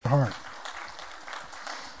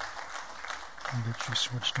She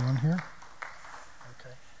switched on here.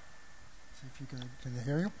 Okay. See if you can they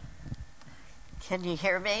hear you? Can you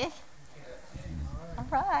hear me? All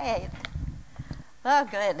right. Well,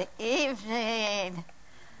 good evening,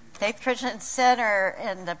 Faith Christian Center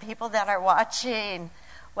and the people that are watching.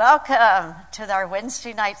 Welcome to our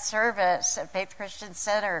Wednesday night service at Faith Christian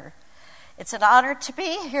Center. It's an honor to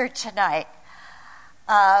be here tonight.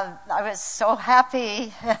 I was so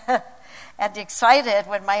happy and excited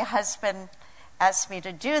when my husband asked me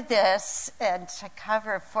to do this and to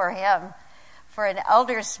cover for him for an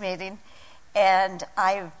elders meeting. And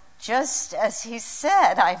I just, as he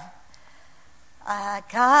said,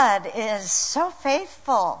 God is so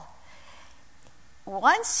faithful.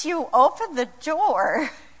 Once you open the door,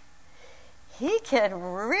 he can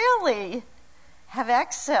really have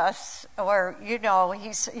access, or,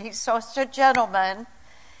 he's such a gentleman.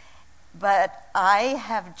 But I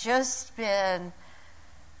have just been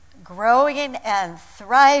growing and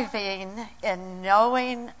thriving in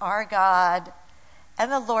knowing our God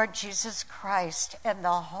and the Lord Jesus Christ and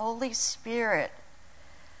the Holy Spirit.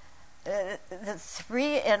 The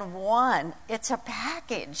three in one. It's a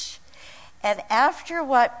package. And after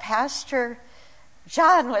what Pastor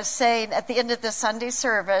John was saying at the end of the Sunday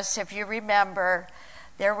service, if you remember,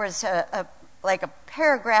 there was a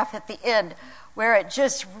paragraph at the end where it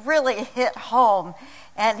just really hit home.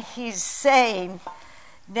 And he's saying,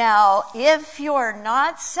 now, if you're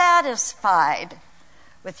not satisfied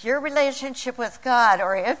with your relationship with God,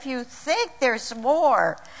 or if you think there's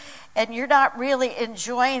more and you're not really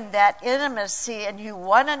enjoying that intimacy and you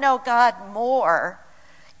want to know God more,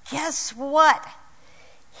 guess what?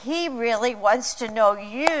 He really wants to know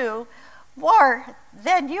you more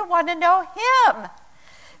than you want to know him.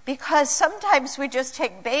 Because sometimes we just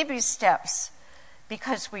take baby steps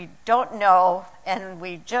because we don't know and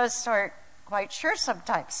we just aren't quite sure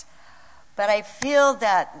sometimes. But I feel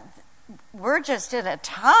that we're just in a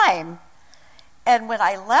time, and when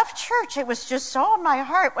I left church, it was just so in my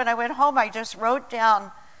heart. When I went home, I just wrote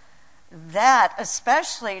down that,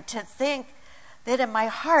 especially to think that in my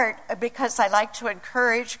heart, because I like to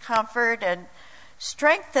encourage, comfort, and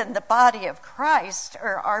strengthen the body of Christ,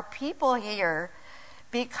 or our people here,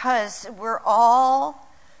 because we're all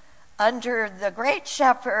under the great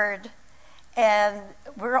shepherd, and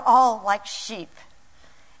we're all like sheep.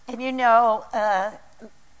 And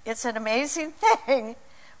it's an amazing thing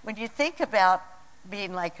when you think about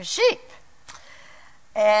being like a sheep.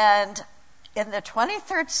 And in the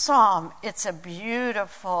 23rd Psalm, it's a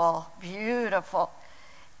beautiful, beautiful,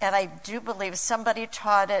 and I do believe somebody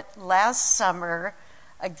taught it last summer,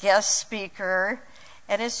 a guest speaker,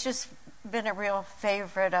 and it's just been a real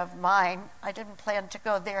favorite of mine. I didn't plan to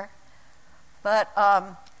go there. But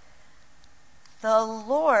the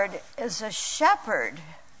Lord is a shepherd,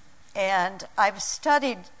 and I've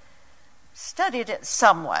studied it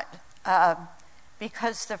somewhat,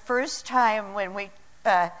 because the first time when we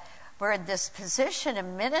were in this position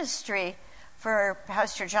in ministry for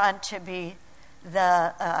Pastor John to be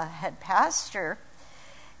the head pastor,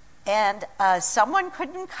 and someone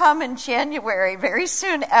couldn't come in January, very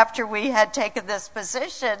soon after we had taken this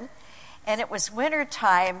position, and it was winter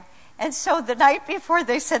time. And so the night before,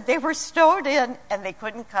 they said they were snowed in and they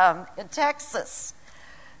couldn't come in Texas.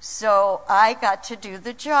 So I got to do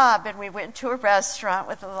the job, and we went to a restaurant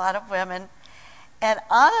with a lot of women. And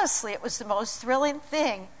honestly, it was the most thrilling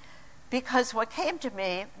thing, because what came to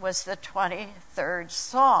me was the 23rd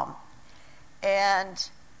Psalm. And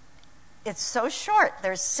it's so short.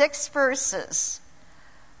 There's 6 verses.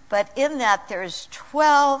 But in that, there's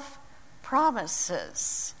 12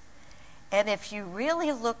 promises. And if you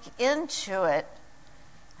really look into it,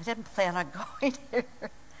 I didn't plan on going here.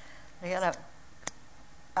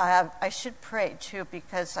 I should pray too,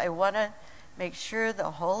 because I want to make sure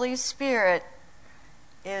the Holy Spirit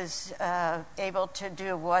is able to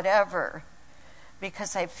do whatever,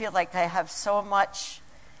 because I feel like I have so much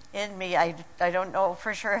in me. I don't know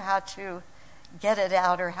for sure how to get it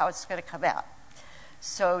out or how it's going to come out.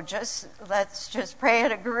 So let's just pray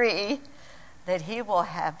and agree that he will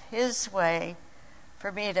have his way,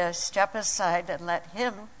 for me to step aside and let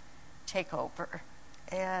him take over.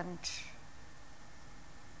 And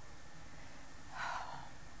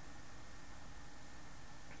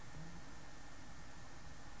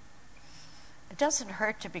it doesn't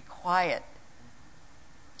hurt to be quiet.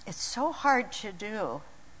 It's so hard to do.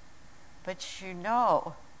 But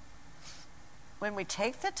when we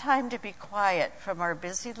take the time to be quiet from our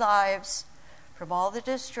busy lives, from all the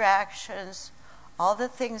distractions, all the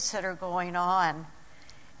things that are going on,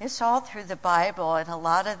 it's all through the Bible, and a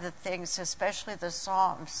lot of the things, especially the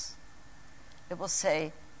Psalms, it will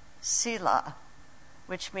say, Selah,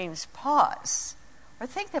 which means pause, or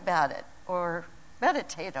think about it, or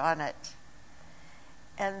meditate on it.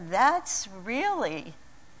 And that's really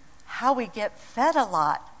how we get fed a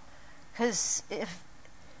lot. Because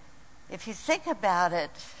if you think about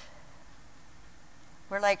it,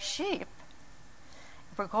 we're like sheep.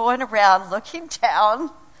 We're going around looking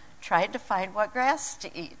down, trying to find what grass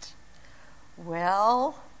to eat.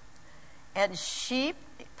 Well, and sheep,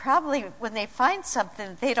 probably when they find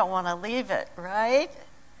something, they don't want to leave it, right?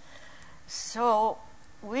 So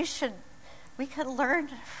we can learn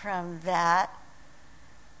from that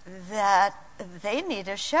they need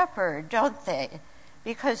a shepherd, don't they?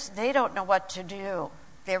 Because they don't know what to do.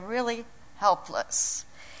 They're really helpless.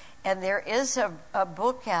 And there is a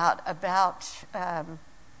book out about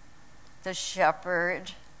the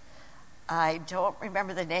shepherd. I don't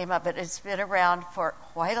remember the name of it. It's been around for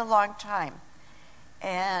quite a long time.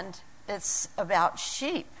 And it's about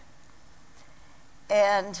sheep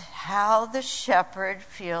and how the shepherd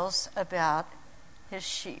feels about his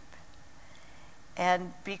sheep.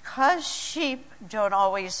 And because sheep don't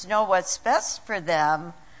always know what's best for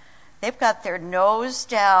them, they've got their nose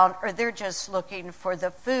down, or they're just looking for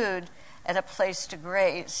the food and a place to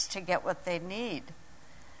graze to get what they need.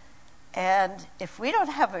 And if we don't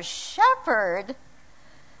have a shepherd,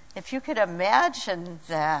 if you could imagine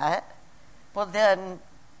that, well, then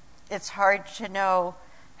it's hard to know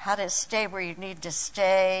how to stay where you need to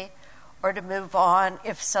stay, or to move on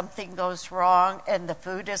if something goes wrong and the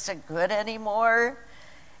food isn't good anymore.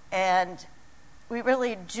 And we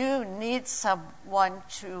really do need someone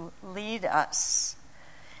to lead us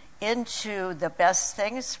into the best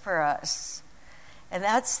things for us. And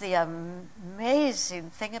that's the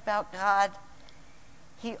amazing thing about God.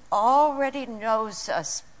 He already knows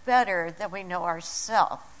us better than we know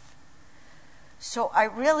ourselves. So I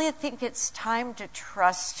really think it's time to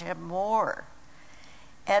trust him more.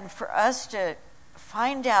 And for us to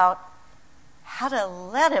find out how to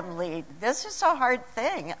let him lead. This is a hard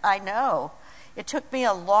thing, I know. It took me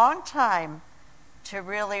a long time to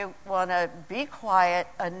really want to be quiet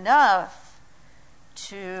enough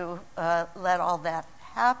to let all that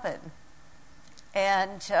happen.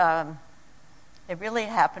 And it really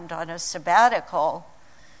happened on a sabbatical,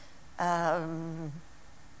 probably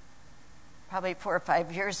 4 or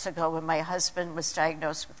 5 years ago, when my husband was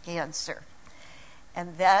diagnosed with cancer.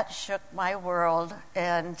 And that shook my world,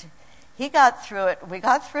 and he got through it. We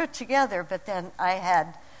got through it together, but then I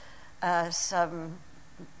had some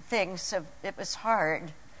things, it was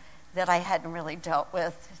hard, that I hadn't really dealt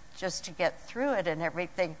with just to get through it and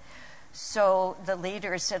everything. So the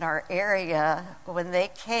leaders in our area, when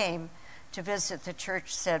they came to visit the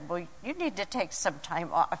church, said, well, you need to take some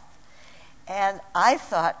time off. And I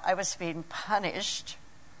thought I was being punished,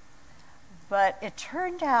 but it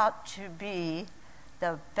turned out to be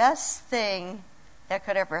the best thing that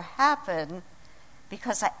could ever happen,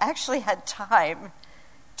 because I actually had time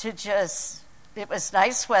to just, it was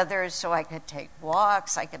nice weather, so I could take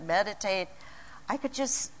walks, I could meditate, I could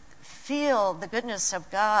just feel the goodness of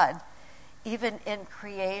God, even in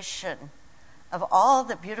creation, of all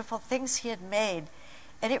the beautiful things he had made.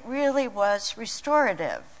 And it really was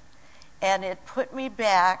restorative. And it put me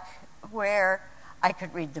back where I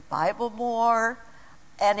could read the Bible more.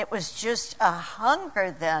 And it was just a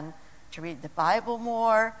hunger then to read the Bible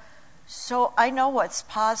more. So I know what's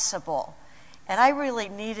possible. And I really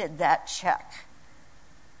needed that check.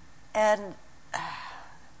 And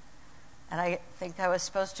I think I was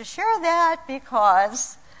supposed to share that,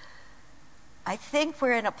 because I think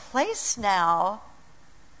we're in a place now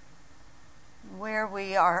where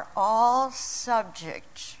we are all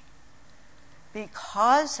subject,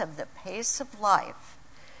 because of the pace of life,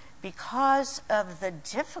 because of the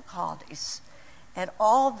difficulties and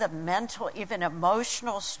all the mental, even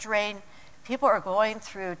emotional strain people are going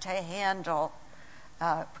through to handle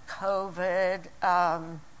COVID,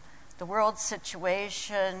 the world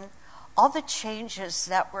situation, all the changes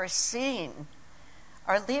that we're seeing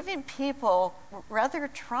are leaving people rather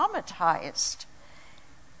traumatized.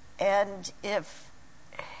 And if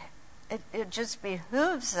it just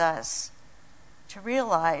behooves us to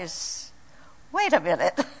realize, wait a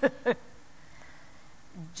minute,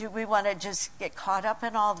 do we want to just get caught up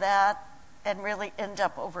in all that and really end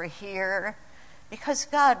up over here? Because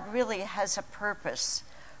God really has a purpose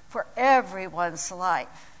for everyone's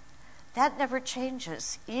life. That never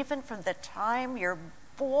changes, even from the time you're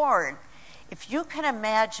born. If you can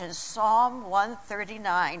imagine, Psalm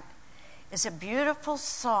 139 is a beautiful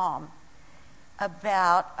psalm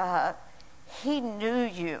about he knew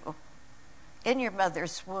you in your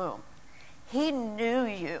mother's womb. He knew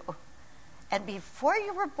you. And before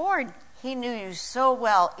you were born, he knew you so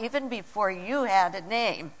well, even before you had a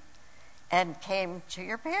name and came to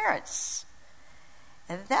your parents.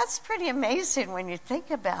 And that's pretty amazing when you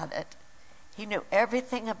think about it. He knew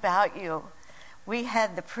everything about you. We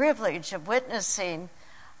had the privilege of witnessing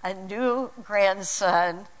a new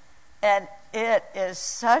grandson, and it is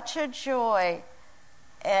such a joy.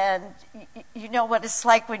 And you know what it's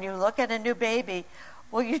like when you look at a new baby?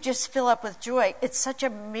 Well, you just fill up with joy. It's such a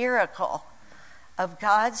miracle of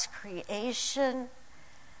God's creation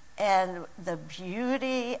and the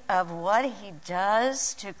beauty of what he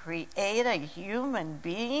does to create a human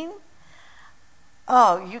being.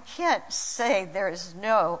 Oh, you can't say there is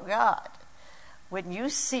no God. When you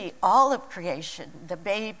see all of creation, the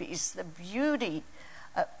babies, the beauty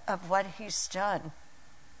of what he's done.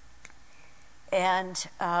 And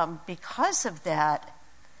because of that,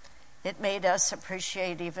 it made us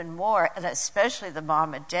appreciate even more, and especially the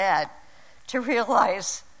mom and dad, to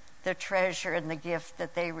realize the treasure and the gift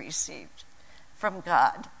that they received from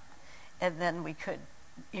God. And then we could,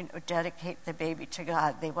 dedicate the baby to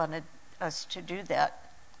God. They wanted us to do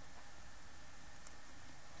that.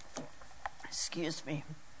 Excuse me.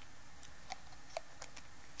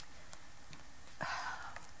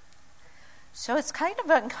 So it's kind of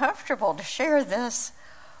uncomfortable to share this,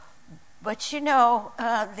 but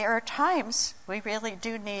there are times we really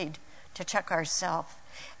do need to check ourselves.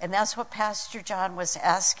 And that's what Pastor John was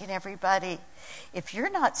asking everybody. If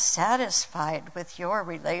you're not satisfied with your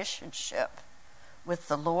relationship with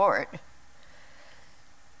the Lord,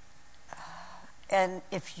 and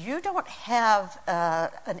if you don't have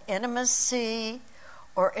an intimacy,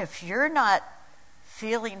 or if you're not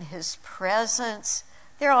feeling his presence,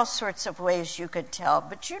 there are all sorts of ways you could tell,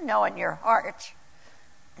 but you know in your heart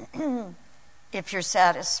if you're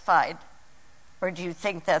satisfied, or do you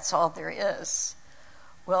think that's all there is?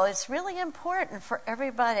 Well, it's really important for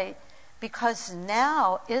everybody, because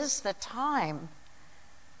now is the time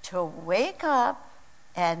to wake up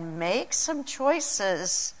and make some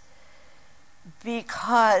choices,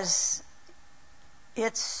 because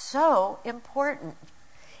it's so important.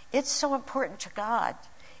 It's so important to God.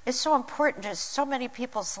 It's so important to so many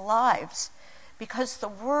people's lives, because the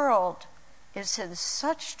world is in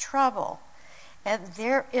such trouble and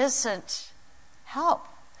there isn't help.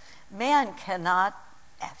 Man cannot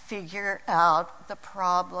figure out the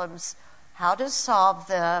problems, how to solve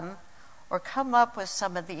them, or come up with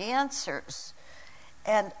some of the answers.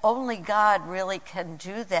 And only God really can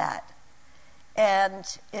do that. And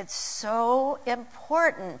it's so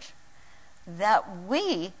important that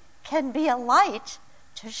we can be a light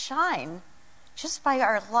to shine just by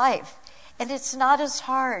our life. And it's not as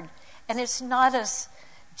hard, and it's not as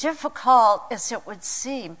difficult as it would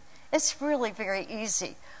seem. It's really very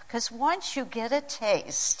easy, because once you get a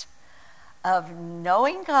taste of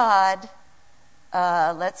knowing God,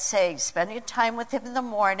 let's say spending time with him in the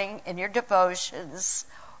morning in your devotions,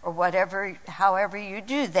 or however you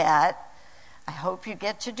do that, I hope you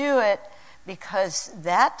get to do it, because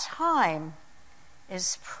that time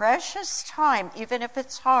is precious time. Even if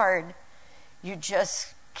it's hard, you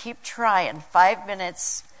just keep trying. 5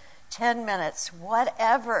 minutes, 10 minutes,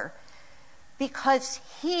 whatever, because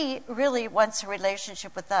he really wants a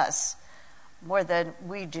relationship with us more than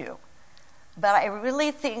we do. But I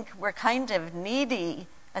really think we're kind of needy,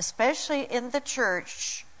 especially in the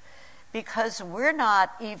church, because we're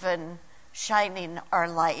not even shining our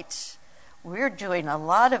light. We're doing a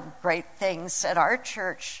lot of great things at our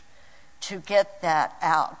church to get that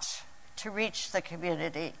out, to reach the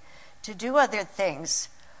community, to do other things.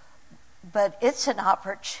 But it's an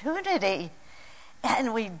opportunity,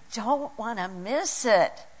 and we don't want to miss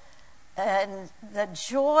it. And the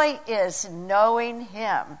joy is knowing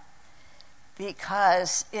him,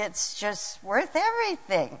 because it's just worth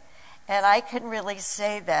everything. And I can really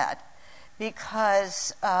say that,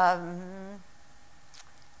 because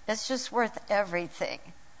it's just worth everything.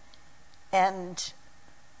 And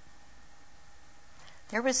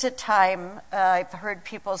there was a time I've heard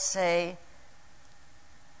people say,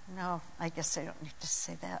 no, I guess I don't need to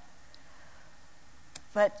say that.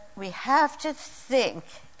 But we have to think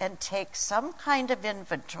and take some kind of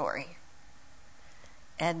inventory.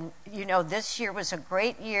 And, this year was a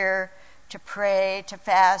great year to pray, to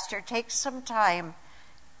fast, or take some time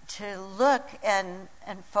to look and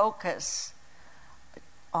focus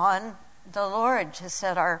on the Lord, to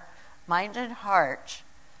set our mind and heart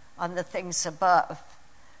on the things above.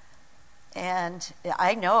 And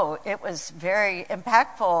I know it was very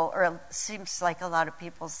impactful, or it seems like a lot of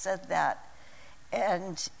people said that.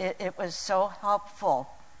 And it was so helpful.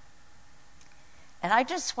 And I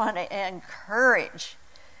just want to encourage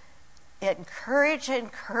encourage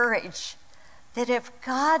that if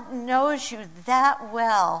God knows you that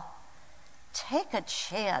well, take a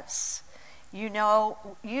chance. You know,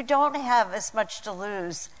 you don't have as much to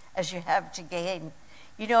lose as you have to gain.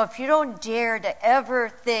 You know, if you don't dare to ever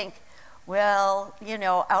think, well, you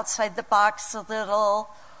know, outside the box a little,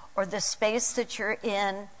 or the space that you're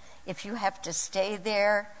in, if you have to stay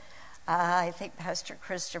there. I think Pastor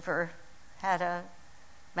Christopher had a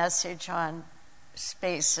message on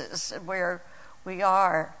spaces where we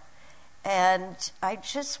are. And I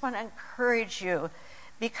just want to encourage you,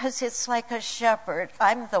 because it's like a shepherd.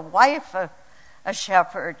 I'm the wife of a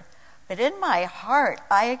shepherd, but in my heart,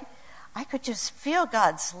 I could just feel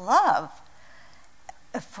God's love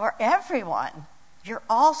for everyone. You're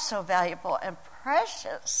all so valuable and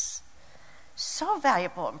precious. So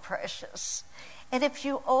valuable and precious. And if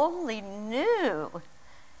you only knew,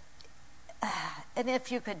 and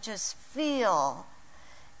if you could just feel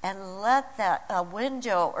and let that a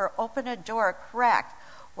window or open a door crack,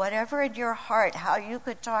 whatever in your heart, how you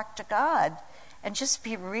could talk to God and just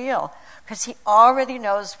be real, because he already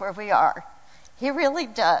knows where we are. He really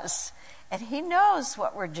does. And he knows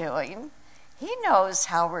what we're doing. He knows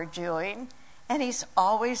how we're doing, and he's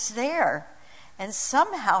always there. And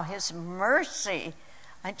somehow his mercy,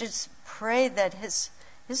 I just pray that his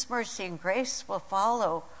mercy and grace will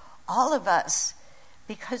follow all of us,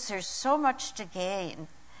 because there's so much to gain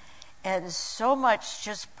and so much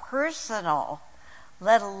just personal,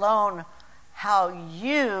 let alone how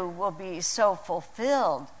you will be so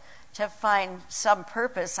fulfilled to find some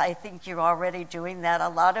purpose. I think you're already doing that. A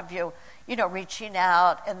lot of you, you know, reaching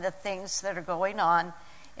out and the things that are going on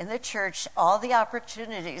in the church, all the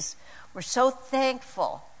opportunities. We're so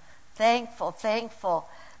thankful.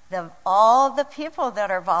 All the people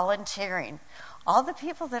that are volunteering, all the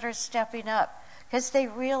people that are stepping up, because they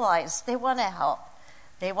realize they want to help.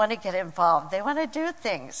 They want to get involved. They want to do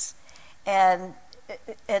things. And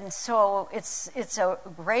so it's a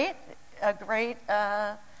great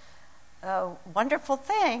wonderful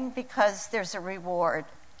thing, because there's a reward.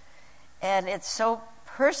 And it's so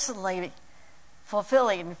personally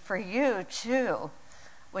fulfilling for you, too,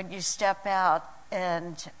 when you step out,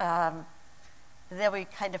 and then we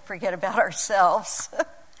kind of forget about ourselves.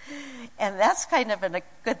 And that's kind of a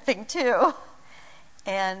good thing, too.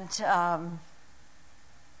 And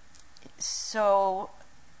so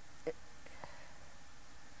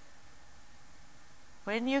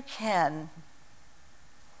when you can,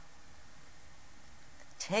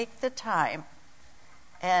 take the time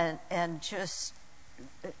and just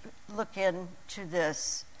look into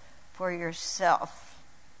this for yourself.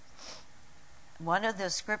 One of the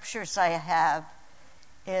scriptures I have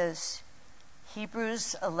is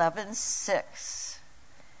Hebrews 11:6,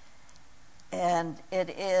 and it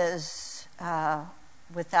is,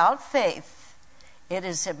 without faith, it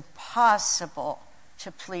is impossible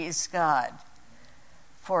to please God.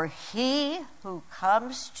 For he who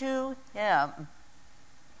comes to him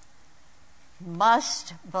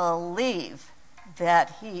must believe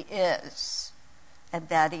that he is, and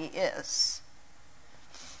that he is.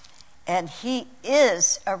 And he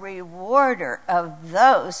is a rewarder of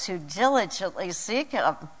those who diligently seek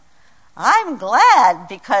him. I'm glad,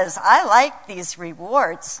 because I like these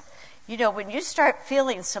rewards. You know, when you start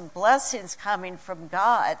feeling some blessings coming from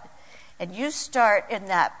God, and you start in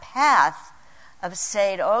that path of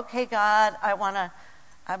saying, okay, God, I want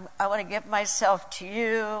to give myself to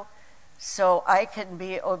you so I can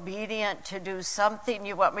be obedient to do something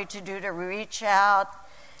you want me to do, to reach out.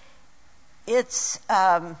 It's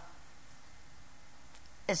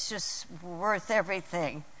just worth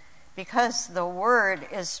everything, because the word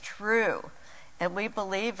is true and we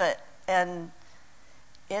believe it, and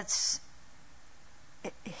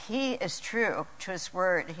he is true to his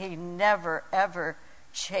word. He never ever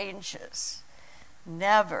changes.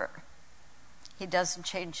 Never. He doesn't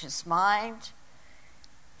change his mind.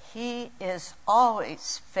 He is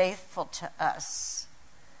always faithful to us.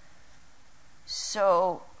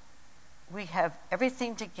 So we have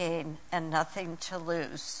everything to gain and nothing to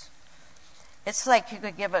lose. It's like you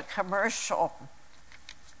could give a commercial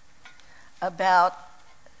about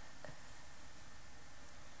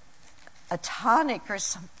a tonic or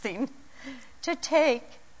something to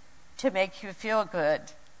take to make you feel good.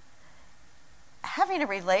 Having a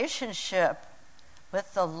relationship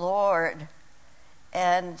with the Lord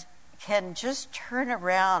and can just turn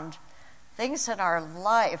around things in our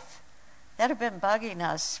life that have been bugging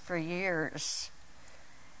us for years.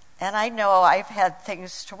 And I know I've had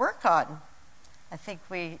things to work on. I think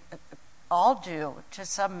we all do to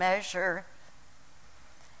some measure.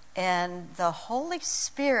 And the Holy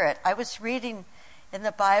Spirit, I was reading in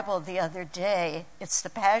the Bible the other day. It's the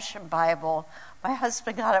Passion Bible. My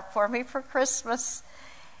husband got it for me for Christmas,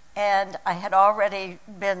 and I had already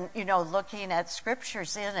been, looking at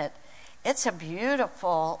scriptures in it. It's a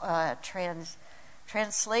beautiful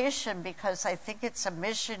translation because I think it's a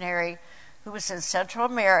missionary who was in Central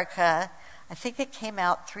America. I think it came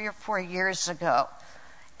out 3 or 4 years ago.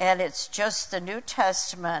 And it's just the New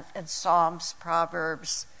Testament and Psalms,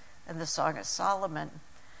 Proverbs, and the Song of Solomon.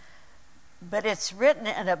 But it's written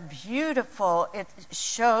in it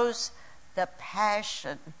shows the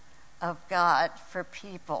passion of God for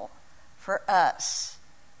people, for us,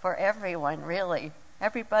 for everyone, really,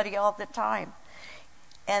 everybody all the time.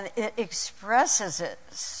 And it expresses it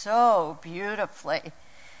so beautifully.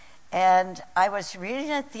 And I was reading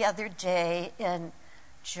it the other day in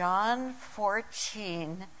John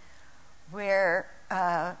 14, where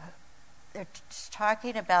they're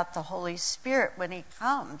talking about the Holy Spirit when he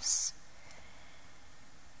comes.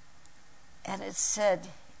 And it said,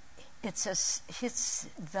 it's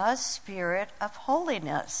the Spirit of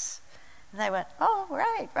holiness. And I went, oh,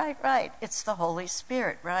 right. It's the Holy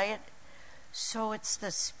Spirit, right? So it's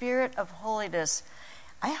the Spirit of holiness.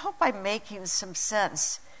 I hope I'm making some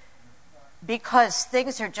sense, because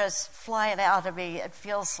things are just flying out of me. It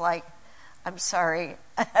feels like, I'm sorry.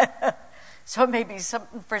 So maybe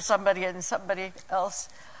something for somebody and somebody else.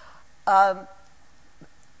 But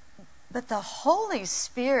the Holy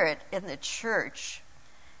Spirit in the church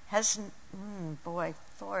has, Lord.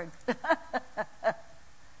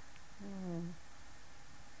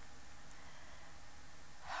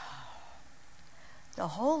 The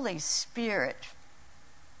Holy Spirit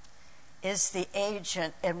is the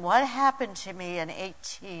agent. And what happened to me in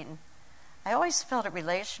 18, I always felt a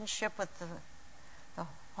relationship with the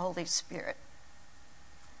Holy Spirit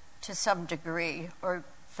to some degree, or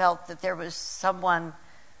felt that there was someone,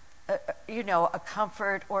 a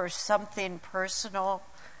comfort or something personal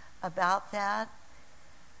about that.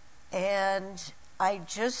 And I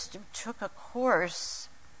just took a course,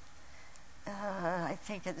 I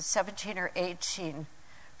think it's 17 or 18,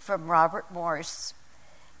 from Robert Morse.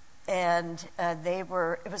 And it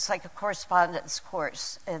was like a correspondence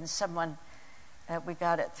course, and we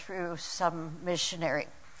got it through some missionary.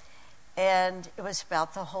 And it was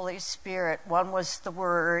about the Holy Spirit. One was the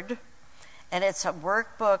Word, and it's a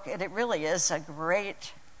workbook, and it really is a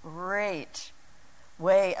great, great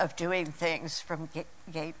way of doing things from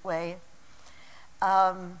Gateway.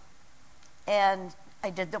 And I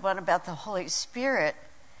did the one about the Holy Spirit,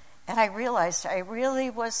 and I realized I really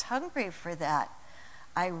was hungry for that.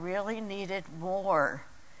 I really needed more,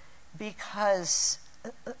 because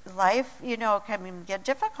life, can get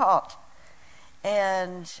difficult.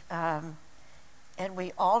 And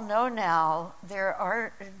we all know now there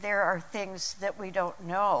are things that we don't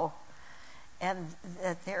know, and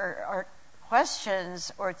that there are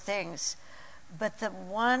questions or things. But the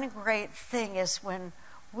one great thing is when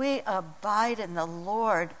we abide in the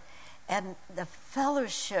Lord and the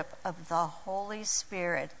fellowship of the Holy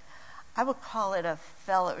Spirit. I would call it a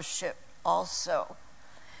fellowship also,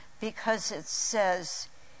 because it says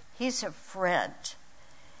he's a friend.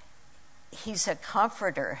 He's a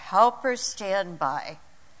comforter, helper, standby.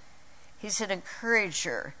 He's an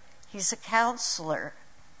encourager. He's a counselor.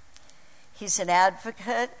 He's an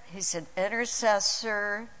advocate. He's an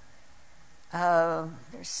intercessor. There's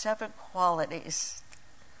 7 qualities.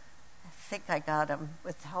 I think I got them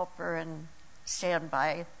with helper and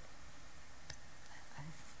standby.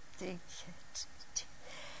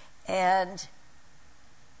 And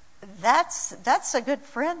that's a good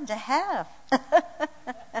friend to have.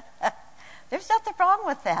 There's nothing wrong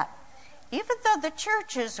with that. Even though the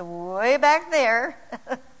church is way back there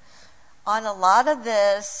on a lot of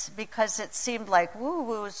this, because it seemed like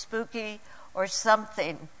woo-woo, spooky or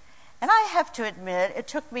something. And I have to admit, it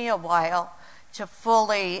took me a while to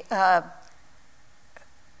fully,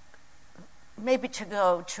 maybe to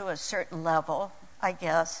go to a certain level, I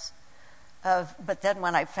guess. But then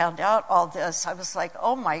when I found out all this, I was like,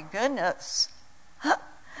 oh my goodness.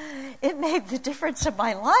 It made the difference in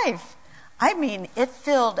my life. I mean, it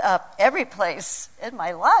filled up every place in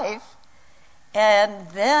my life. And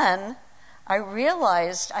then I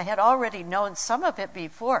realized I had already known some of it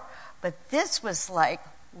before, but this was like,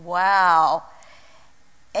 wow.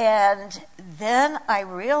 And then I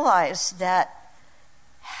realized that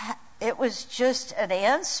it was just an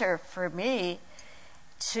answer for me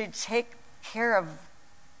to take care of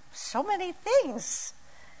so many things.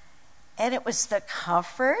 And it was the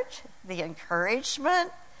comfort, the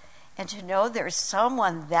encouragement, and to know there's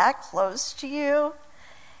someone that close to you,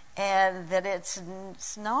 and that it's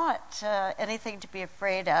not anything to be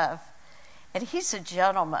afraid of. And he's a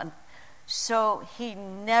gentleman, so he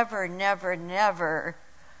never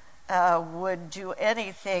would do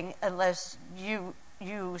anything unless you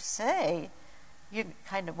say, you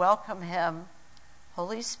kind of welcome him.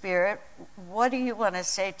 Holy Spirit, what do you want to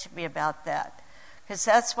say to me about that? Because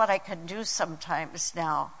that's what I can do sometimes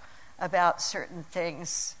now about certain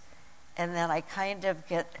things. And then I kind of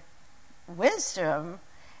get wisdom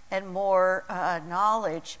and more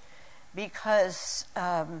knowledge, because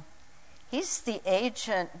he's the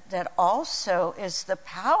agent that also is the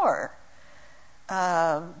power.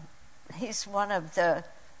 He's one of the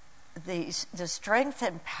strength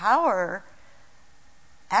and power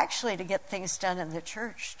actually to get things done in the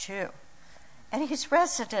church too. And he's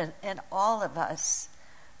resident in all of us.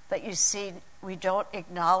 But you see, we don't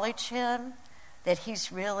acknowledge him, that he's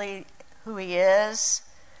really who he is.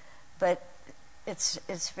 But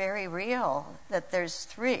it's very real that there's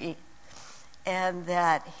three, and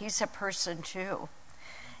that he's a person too.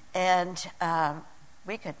 And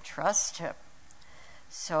we can trust him.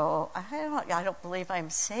 So I don't believe I'm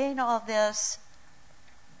saying all this,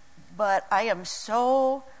 but I am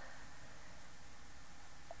so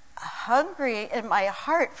hungry in my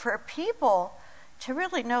heart for people to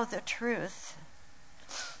really know the truth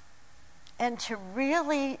and to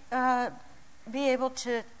really be able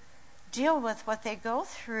to deal with what they go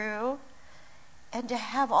through and to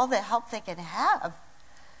have all the help they can have.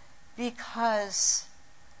 Because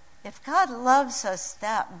if God loves us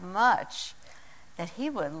that much, that he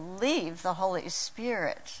would leave the Holy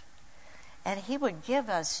Spirit and he would give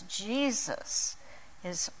us Jesus,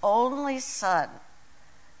 his only Son.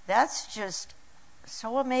 That's just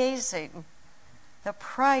so amazing. The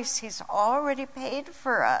price he's already paid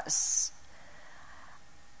for us.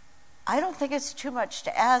 I don't think it's too much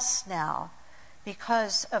to ask now,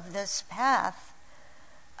 because of this path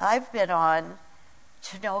I've been on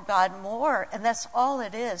to know God more. And that's all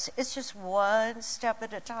it is. It's just one step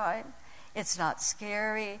at a time. It's not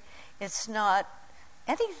scary. It's not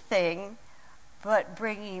anything but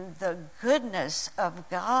bringing the goodness of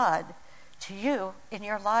God to you in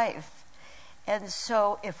your life. And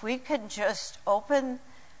so if we can just open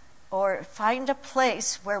or find a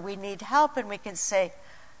place where we need help and we can say,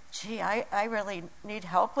 gee, I really need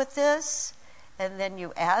help with this, and then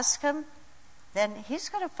you ask him, then he's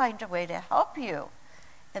going to find a way to help you.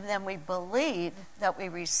 And then we believe that we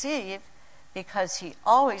receive, because he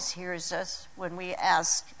always hears us when we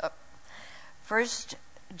ask. 1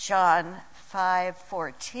 John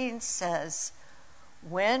 5:14 says,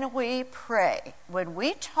 when we pray, when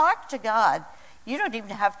we talk to God, you don't even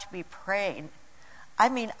have to be praying. I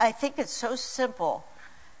mean, I think it's so simple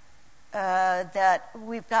that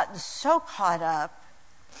we've gotten so caught up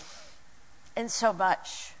in so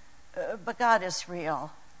much. But God is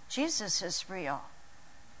real. Jesus is real.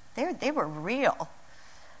 They were real.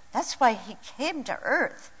 That's why he came to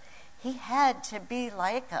earth. He had to be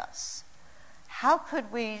like us. How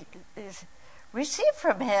could we receive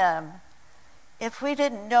from him if we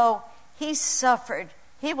didn't know he suffered?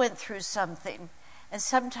 He went through something. And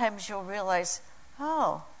sometimes you'll realize,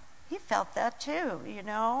 oh, he felt that too,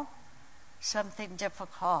 something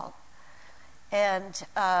difficult. And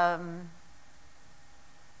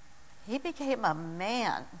he became a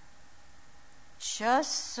man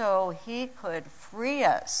just so he could free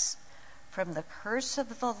us from the curse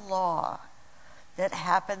of the law that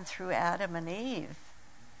happened through Adam and Eve.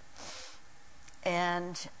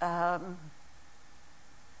 And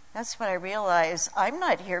that's when I realized I'm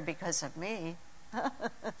not here because of me.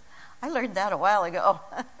 I learned that a while ago.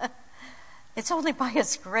 It's only by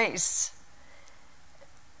his grace.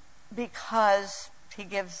 Because he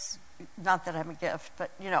gives, not that I'm a gift, but,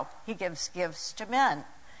 he gives gifts to men.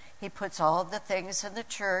 He puts all the things in the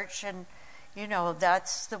church, and,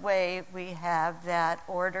 that's the way we have that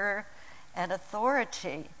order and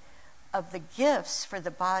authority of the gifts for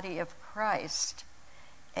the body of Christ.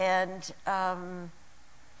 And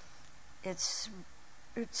it's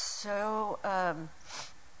so, know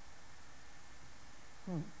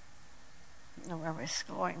where I was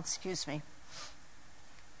going, excuse me.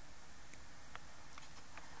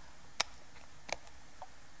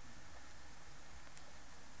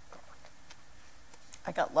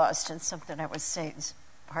 I got lost in something I was saying.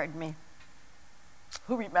 Pardon me.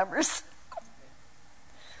 Who remembers?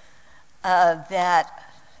 That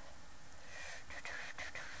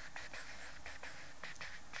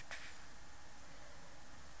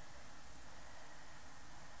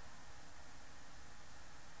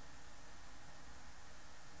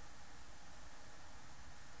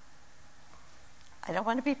I don't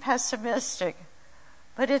want to be pessimistic,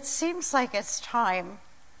 but it seems like it's time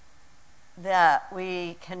that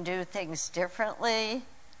we can do things differently,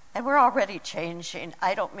 and we're already changing.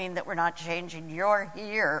 I don't mean that we're not changing. You're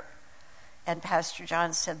here, and Pastor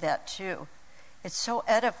John said that too. It's so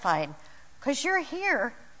edifying because you're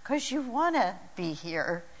here because you want to be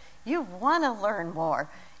here. You want to learn more.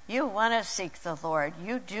 You want to seek the Lord.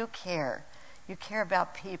 You do care. You care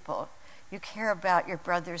about people. You care about your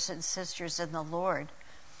brothers and sisters in the Lord.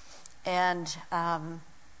 And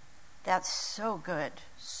that's so good,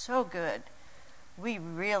 so good. We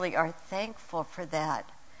really are thankful for that.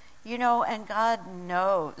 You know, and God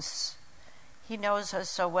knows. He knows us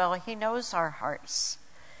so well. He knows our hearts.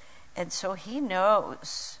 And so he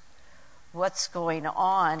knows what's going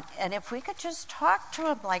on. And if we could just talk to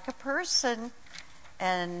him like a person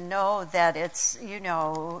and know that it's, you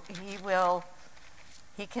know,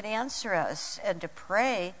 he can answer us, and to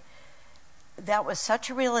pray. That was such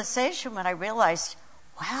a realization when I realized,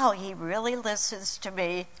 wow, he really listens to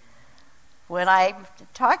me when I'm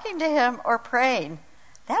talking to him or praying.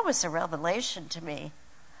 That was a revelation to me.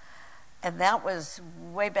 And that was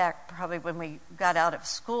way back probably when we got out of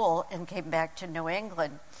school and came back to New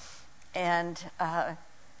England. And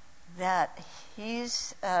that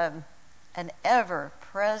he's an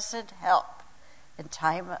ever-present help in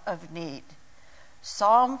time of need.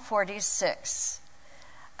 Psalm 46.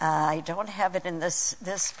 I don't have it in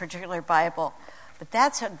this particular Bible, but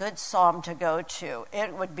that's a good psalm to go to.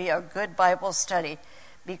 It would be a good Bible study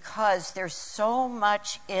because there's so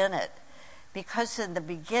much in it. Because in the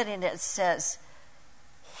beginning it says,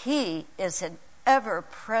 he is an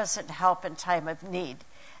ever-present help in time of need.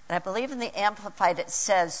 And I believe in the Amplified it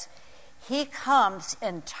says, he comes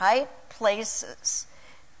in tight places,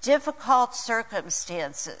 difficult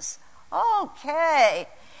circumstances. Okay.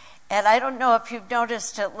 And I don't know if you've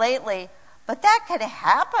noticed it lately, but that can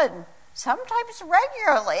happen sometimes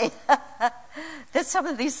regularly. That some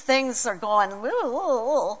of these things are going,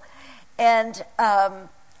 woo, and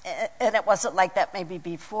it wasn't like that maybe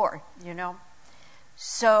before, you know.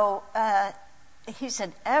 So he's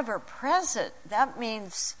an ever-present. That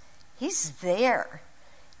means he's there.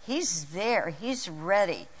 He's there. He's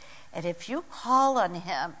ready. And if you call on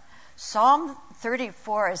him, Psalm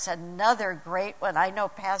 34 is another great one. I know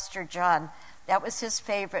Pastor John, that was his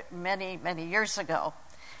favorite many, many years ago.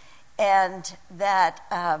 And that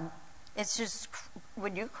it's just,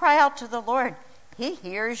 when you cry out to the Lord, he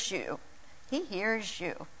hears you. He hears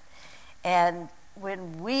you. And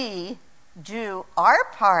when we do our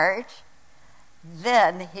part,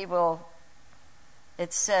 then he will,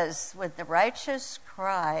 it says, when the righteous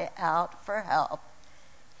cry out for help,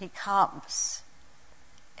 he comes.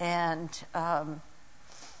 And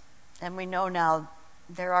we know now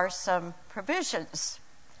there are some provisions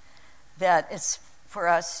that it's for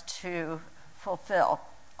us to fulfill.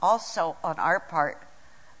 Also on our part,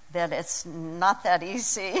 that it's not that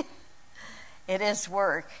easy. It is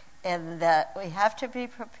work, and that we have to be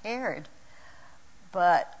prepared.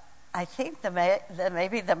 But I think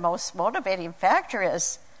maybe the most motivating factor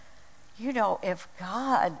is, you know, if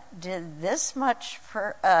God did this much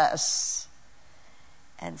for us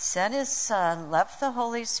and sent his Son, left the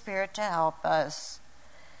Holy Spirit to help us,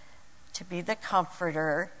 to be the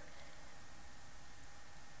comforter,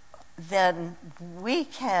 then we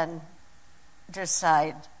can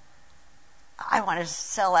decide, I want to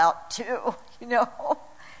sell out too, you know.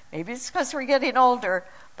 Maybe it's because we're getting older,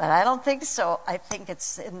 but I don't think so. I think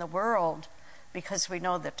it's in the world because we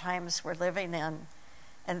know the times we're living in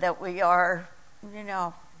and that we are, you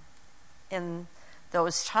know, in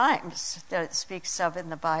those times that it speaks of in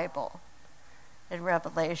the Bible, in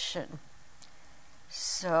Revelation.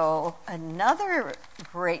 So another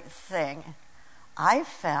great thing I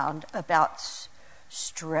found about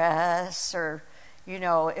stress, or, you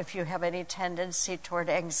know, if you have any tendency toward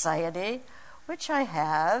anxiety, which I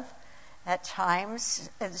have at times,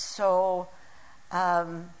 and so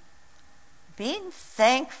being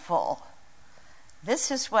thankful.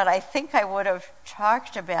 This is what I think I would have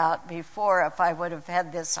talked about before if I would have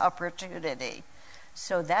had this opportunity.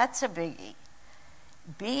 So that's a biggie.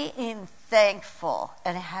 Being thankful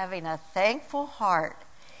and having a thankful heart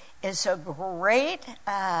is a great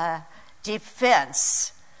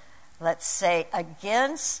defense, let's say,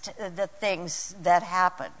 against the things that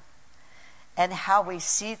happen and how we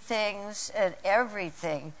see things and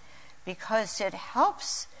everything, because it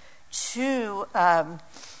helps to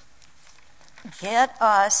get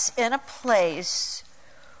us in a place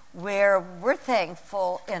where we're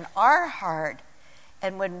thankful in our heart.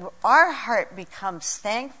 And when our heart becomes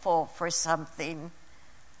thankful for something,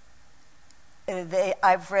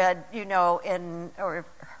 I've read, you know, or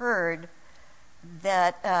heard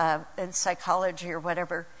that in psychology or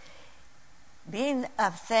whatever, being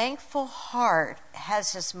a thankful heart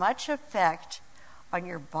has as much effect on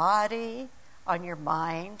your body, on your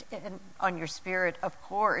mind, and on your spirit, of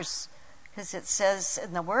course, because it says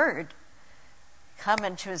in the Word, come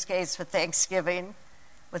into his gates with thanksgiving,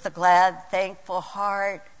 with a glad, thankful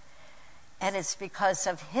heart. And it's because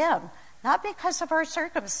of him, not because of our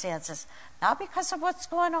circumstances, not because of what's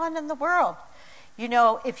going on in the world. You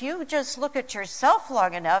know, if you just look at yourself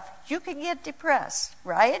long enough, you can get depressed,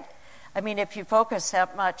 right? I mean, if you focus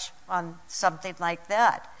that much on something like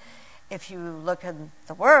that. If you look in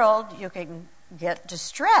the world, you can get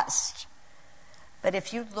distressed. But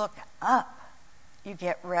if you look up, you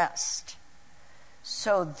get rest.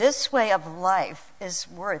 So this way of life is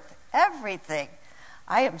worth everything.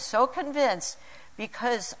 I am so convinced,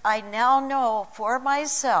 because I now know for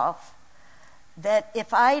myself that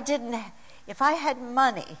if I had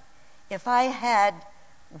money, if I had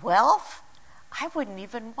wealth, I wouldn't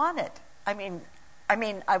even want it. I mean,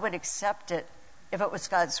 I would accept it if it was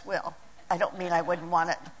God's will. I don't mean I wouldn't want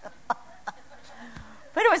it.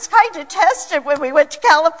 But it was kind of tested when we went to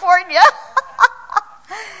California.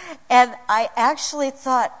 And I actually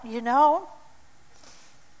thought, you know,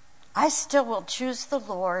 I still will choose the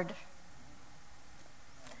Lord,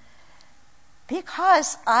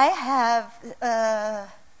 because I'm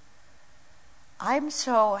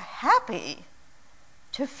so happy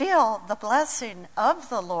to feel the blessing of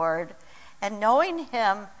the Lord and knowing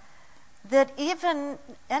him, that even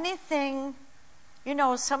anything, you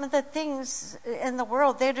know, some of the things in the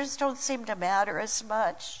world, they just don't seem to matter as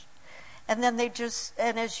much. And then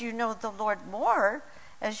and as you know the Lord more,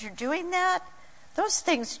 as you're doing that, those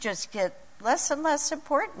things just get less and less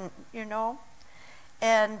important, you know.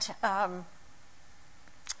 And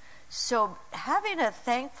so having a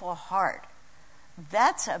thankful heart,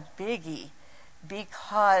 that's a biggie,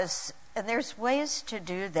 because, and there's ways to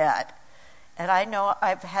do that. And I know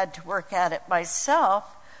I've had to work at it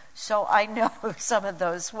myself, so I know some of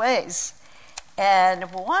those ways.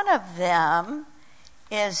 And one of them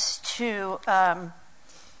is to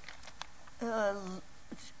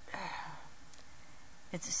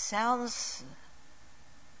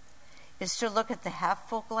is to look at the half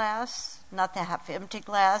full glass, not the half empty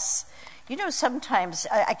glass. You know, sometimes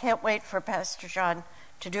I can't wait for Pastor John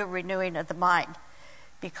to do a renewing of the mind,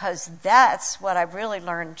 because that's what I've really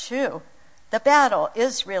learned too. The battle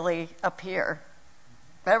is really up here.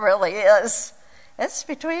 It really is. It's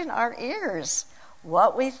between our ears,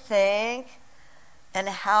 what we think and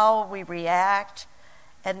how we react.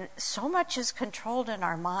 And so much is controlled in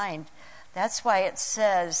our mind. That's why it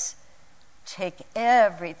says, take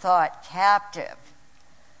every thought captive.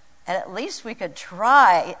 And at least we could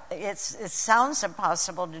try. It sounds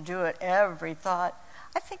impossible to do it, every thought.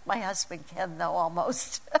 I think my husband can, though,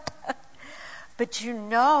 almost. But you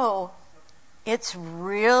know, it's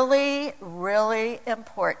really, really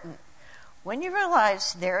important when you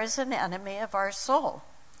realize there is an enemy of our soul.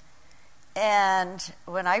 And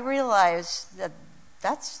when I realize that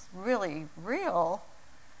that's really real,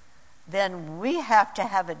 then we have to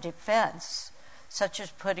have a defense, such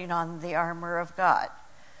as putting on the armor of God.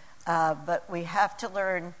 But we have to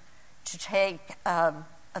learn to take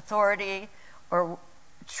authority, or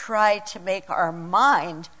try to make our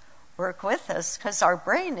mind work with us, because our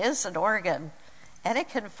brain is an organ and it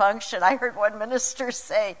can function. I heard one minister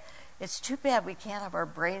say, it's too bad we can't have our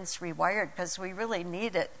brains rewired, because we really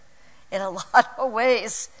need it in a lot of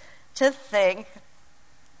ways to think,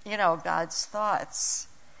 you know, God's thoughts.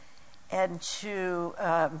 And to,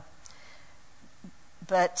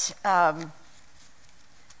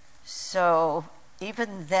 so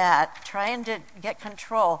even that, trying to get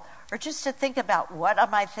control, or just to think about, what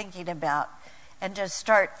am I thinking about? And to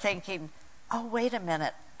start thinking, oh, wait a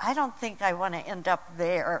minute, I don't think I want to end up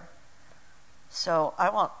there. So I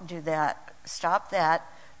won't do that. Stop that,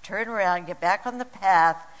 turn around, get back on the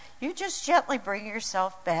path. You just gently bring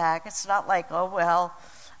yourself back. It's not like, oh, well,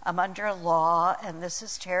 I'm under a law and this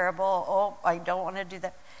is terrible. Oh, I don't want to do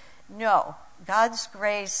that. No, God's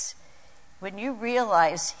grace, when you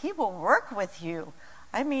realize he will work with you.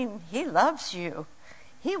 I mean, he loves you.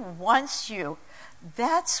 He wants you.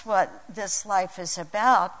 That's what this life is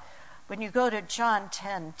about. When you go to John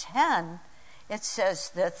 10:10, it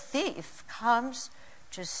says the thief comes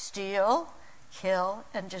to steal, kill,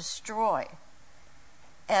 and destroy.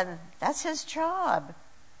 And that's his job.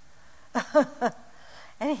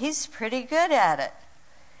 And he's pretty good at it.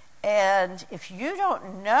 And if you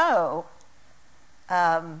don't know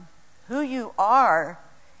who you are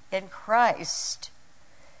in Christ,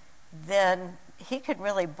 then he can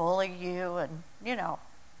really bully you and, you know,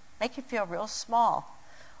 make you feel real small,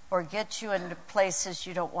 or get you into places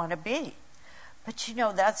you don't want to be. But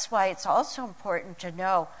that's why it's also important to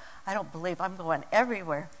know, I don't believe I'm going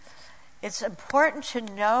everywhere. It's important to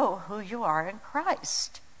know who you are in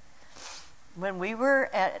Christ. When we were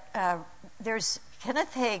there's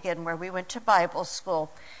Kenneth Hagin, where we went to Bible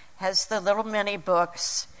school, has the little mini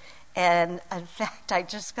books. And in fact, I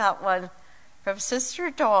just got one from Sister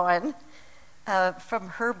Dawn, from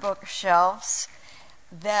her bookshelves,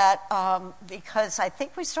 that because I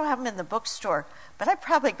think we still have them in the bookstore, but I've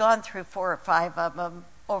probably gone through 4 or 5 of them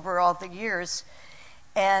over all the years,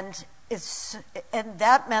 and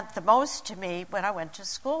that meant the most to me when I went to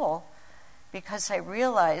school, because I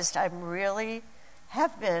realized I really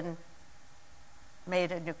have been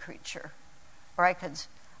made a new creature, or I could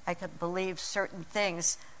believe certain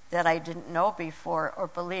things that I didn't know before or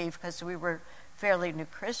believe, because we were fairly new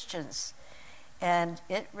Christians. And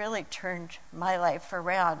it really turned my life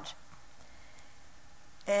around.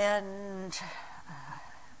 And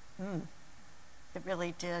it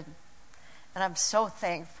really did. And I'm so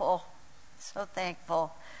thankful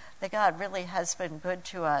that God really has been good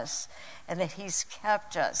to us, and that He's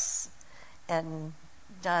kept us and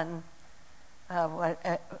done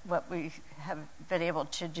what we have been able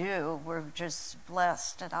to do. We're just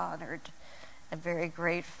blessed and honored and very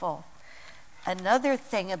grateful. Another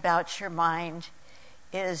thing about your mind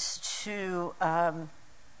is to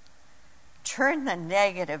turn the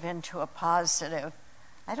negative into a positive.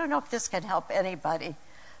 I don't know if this can help anybody,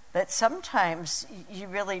 but sometimes you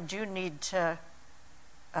really do need to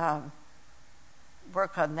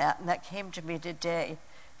work on that. And that came to me today,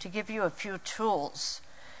 to give you a few tools.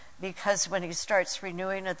 Because when he starts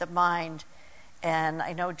renewing of the mind, and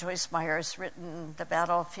I know Joyce Meyer has written The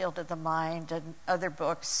Battlefield of the Mind and other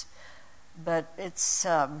books, but it's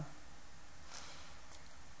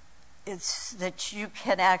that you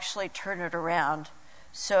can actually turn it around.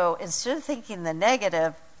 So instead of thinking the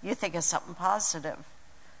negative, you think of something positive.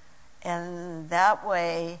 And that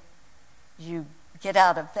way you get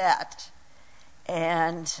out of that.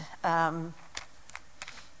 And let's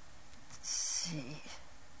see.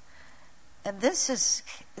 And this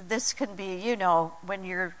can be, when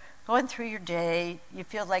you're going through your day, you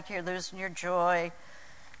feel like you're losing your joy.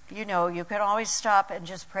 You can always stop and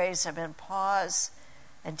just praise Him and pause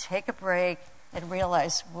and take a break and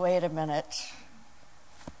realize, wait a minute,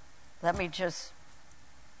 let me just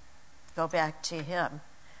go back to Him.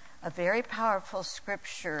 A very powerful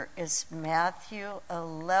scripture is Matthew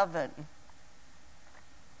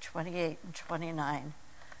 11:28 and 29.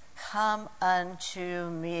 Come unto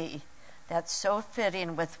me. That's so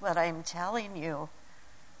fitting with what I'm telling you,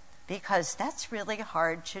 because that's really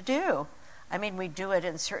hard to do. I mean, we do it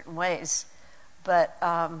in certain ways, but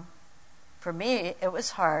for me, it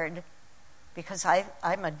was hard because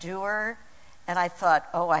I'm a doer, and I thought,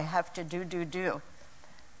 I have to do.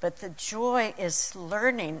 But the joy is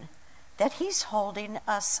learning that He's holding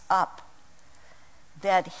us up,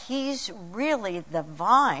 that He's really the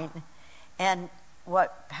vine. And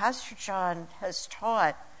what Pastor John has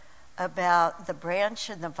taught about the branch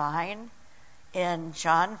and the vine in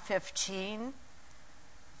John 15,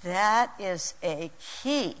 that is a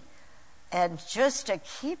key. And just to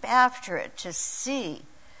keep after it, to see,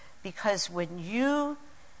 because when you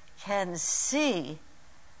can see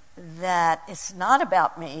that it's not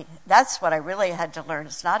about me, that's what I really had to learn.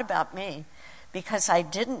 It's not about me, because I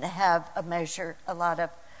didn't have a lot of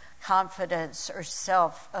confidence or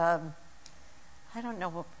self, I don't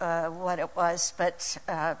know what it was, but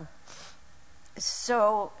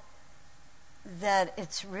so that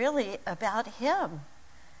it's really about Him,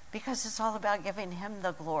 because it's all about giving Him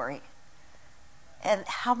the glory. And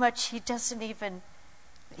how much He's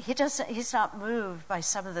not moved by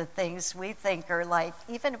some of the things we think are like,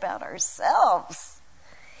 even about ourselves.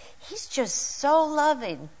 He's just so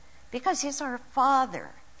loving, because He's our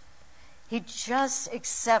Father. He just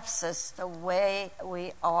accepts us the way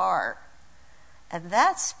we are. And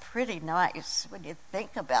that's pretty nice when you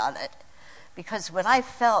think about it. Because when I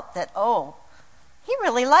felt that, He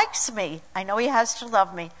really likes me. I know He has to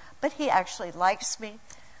love me, but He actually likes me.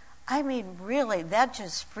 I mean, really, that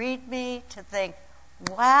just freed me to think,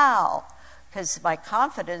 wow, because my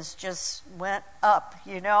confidence just went up,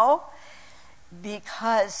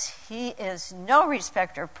 because He is no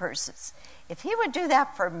respecter of persons. If He would do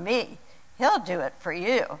that for me, He'll do it for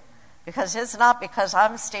you, because it's not because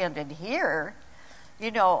I'm standing here.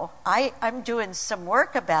 I'm doing some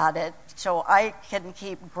work about it so I can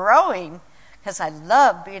keep growing, because I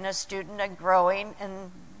love being a student and growing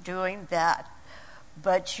and doing that.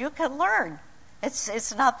 But you can learn.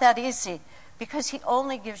 It's not that easy, because He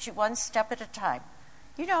only gives you one step at a time.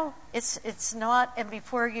 It's not, and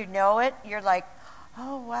before you know it, you're like,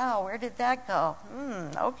 oh, wow, where did that go?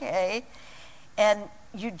 Okay. And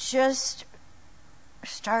you just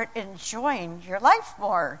start enjoying your life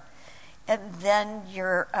more. And then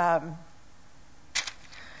you're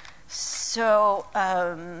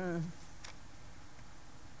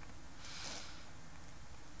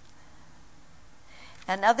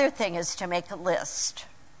another thing is to make a list.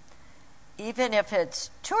 Even if it's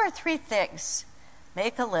 2 or 3 things,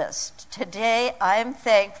 make a list. Today, I'm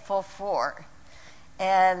thankful for.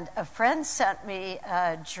 And a friend sent me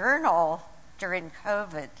a journal during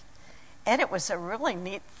COVID, and it was a really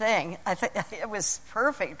neat thing. I think it was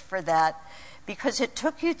perfect for that because it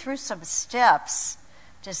took you through some steps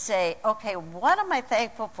to say, okay, what am I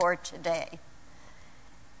thankful for today?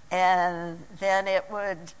 And then it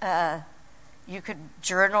would, you could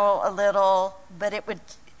journal a little, but it would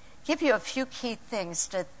give you a few key things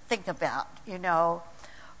to think about,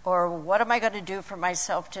 or what am I going to do for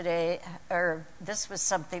myself today? Or this was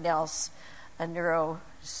something else a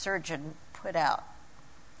neurosurgeon put out.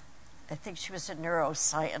 I think she was a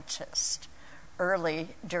neuroscientist early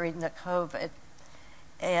during the COVID.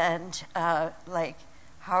 And how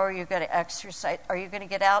are you going to exercise? Are you going to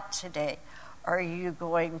get out today? Are you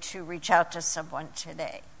going to reach out to someone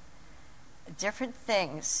today? Different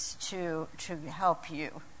things to help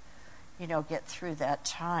you, get through that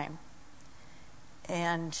time.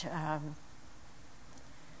 And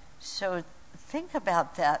so think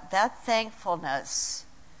about that thankfulness.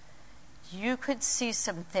 You could see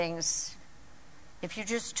some things, if you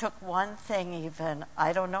just took one thing even,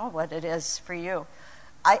 I don't know what it is for you.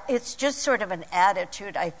 It's just sort of an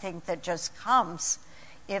attitude, I think, that just comes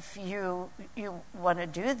if you want to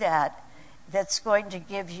do that, that's going to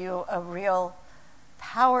give you a real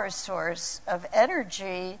power source of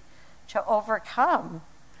energy to overcome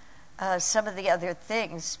some of the other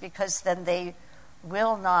things, because then they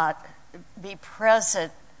will not be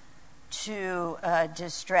present to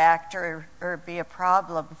distract or be a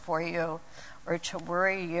problem for you or to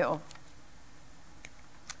worry you.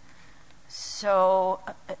 So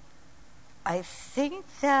I think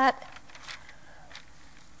that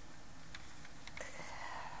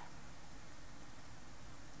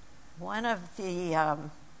one of the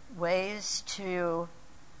ways to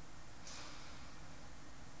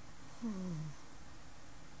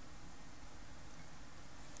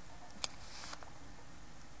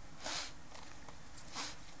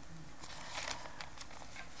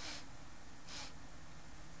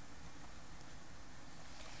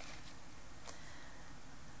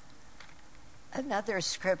another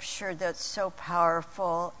scripture that's so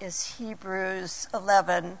powerful is Hebrews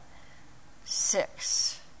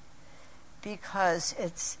 11:6, because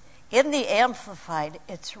it's in the Amplified,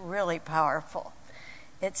 it's really powerful.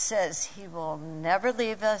 It says, He will never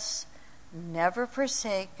leave us, never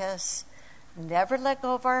forsake us, never let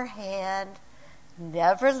go of our hand,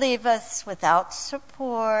 never leave us without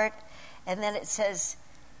support. And then it says,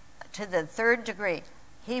 to the 3rd degree,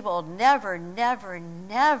 He will never, never,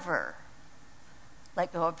 never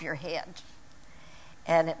let go of your hand.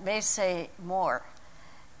 And it may say more.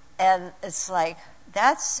 And it's like,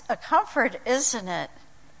 that's a comfort, isn't it?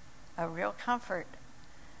 A real comfort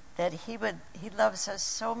that He loves us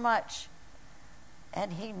so much,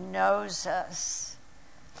 and He knows us.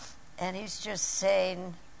 And He's just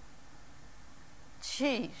saying,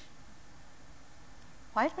 gee,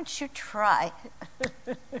 why don't you try?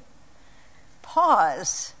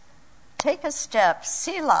 Pause. Take a step.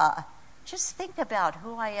 Selah. Just think about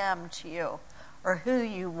who I am to you, or who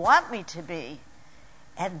you want me to be,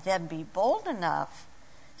 and then be bold enough.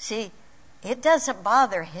 See, it doesn't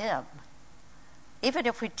bother Him. Even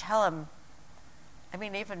if we tell Him,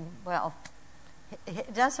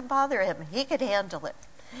 it doesn't bother Him. He could handle it.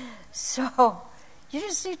 So you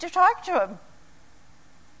just need to talk to Him.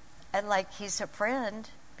 And like He's a friend,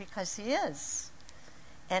 because He is.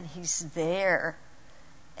 And He's there.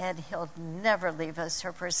 And He'll never leave us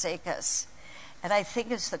or forsake us. And I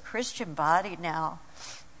think as the Christian body now,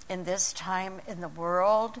 in this time in the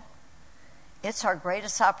world, it's our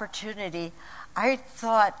greatest opportunity. I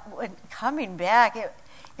thought when coming back,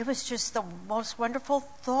 it was just the most wonderful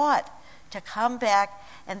thought to come back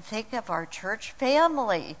and think of our church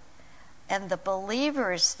family and the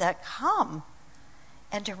believers that come,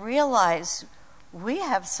 and to realize we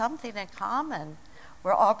have something in common.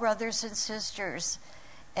 We're all brothers and sisters,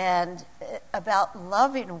 and about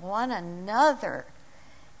loving one another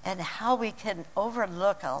and how we can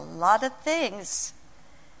overlook a lot of things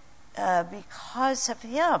because of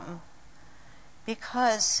Him,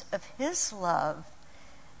 because of His love.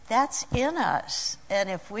 That's in us. And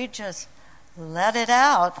if we just let it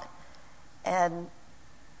out and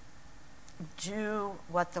do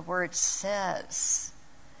what the Word says,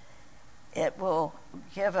 it will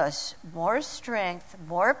give us more strength,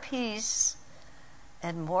 more peace,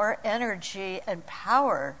 and more energy and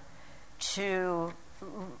power to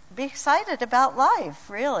be excited about life,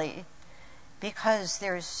 really, because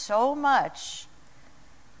there's so much.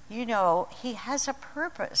 You know, He has a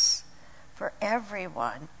purpose for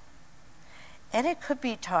everyone. And it could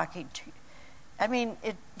be talking to you. I mean,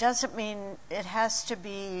 it doesn't mean it has to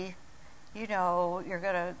be, you know, you're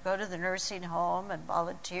going to go to the nursing home and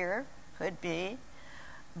volunteer. Could be.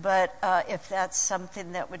 But if that's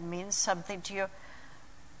something that would mean something to you.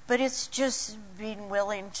 But it's just being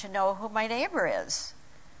willing to know who my neighbor is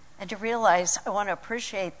and to realize I want to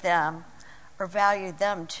appreciate them or value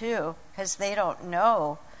them too, because they don't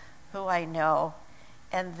know who I know,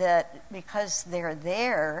 and that because they're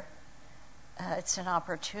there, it's an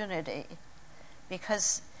opportunity.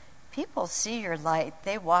 Because people see your light,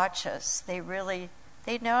 they watch us, they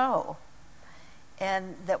know.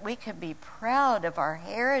 And that we can be proud of our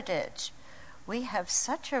heritage. We have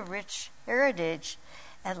such a rich heritage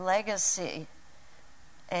and legacy.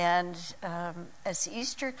 And as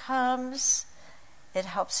Easter comes, it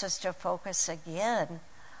helps us to focus again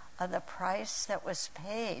on the price that was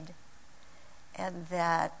paid, and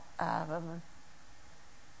that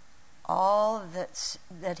all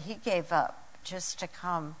that He gave up just to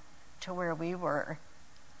come to where we were,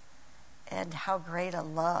 and how great a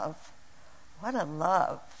love. What a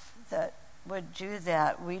love that would do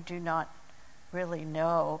that we do not really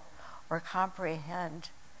know or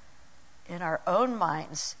comprehend in our own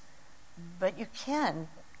minds. But you can,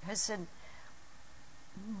 because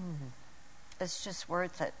it's just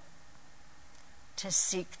worth it to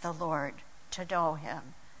seek the Lord, to know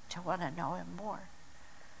Him, to want to know Him more.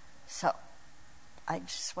 So I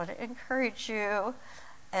just want to encourage you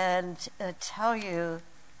and tell you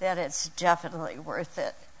that it's definitely worth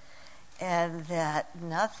it, and that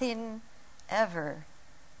nothing ever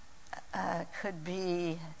could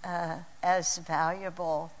be as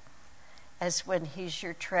valuable as when He's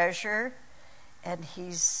your treasure and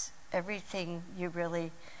He's everything you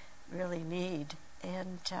really, really need.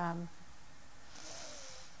 And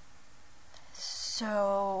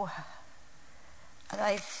so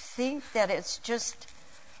I think that it's just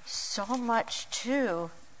so much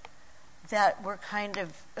too that we're kind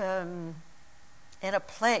of in a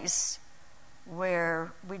place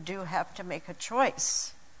where we do have to make a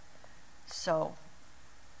choice. So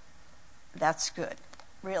that's good,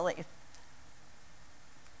 really.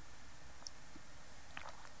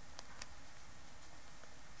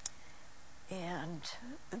 And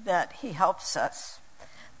that He helps us.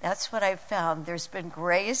 That's what I've found. There's been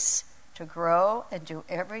grace to grow and do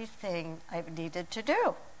everything I've needed to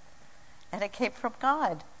do. And it came from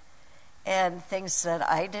God. And things that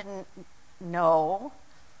I didn't know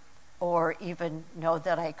or even know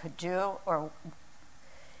that I could do, or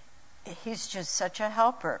He's just such a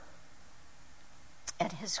helper.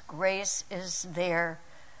 And His grace is there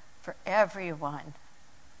for everyone.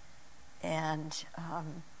 And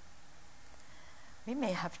we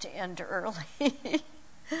may have to end early.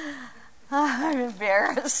 I'm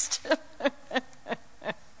embarrassed.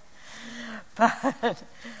 But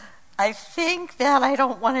I think that I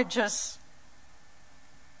don't want to just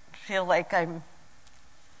feel like I'm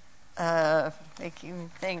making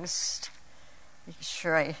things, making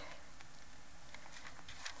sure I...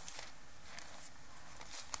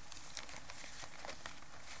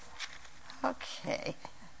 Okay.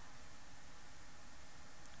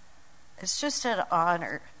 It's just an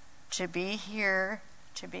honor to be here,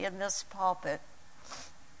 to be in this pulpit,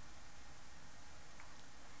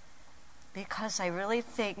 because I really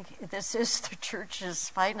think this is the church's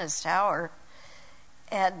finest hour,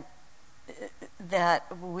 and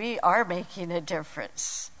that we are making a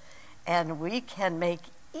difference, and we can make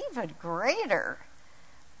even greater.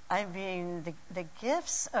 I mean, the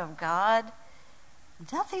gifts of God,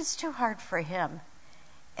 nothing's too hard for Him.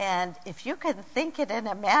 And if you can think it and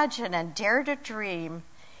imagine and dare to dream,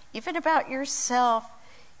 even about yourself,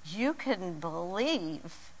 you can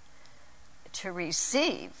believe to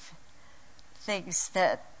receive things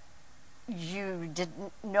that you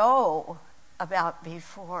didn't know about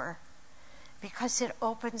before, because it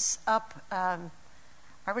opens up our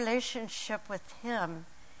relationship with Him.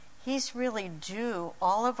 He's really due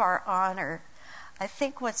all of our honor. I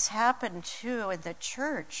think what's happened too in the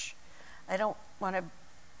church, I don't want to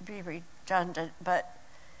be redundant, but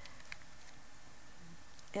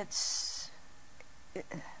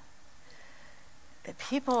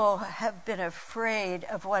people have been afraid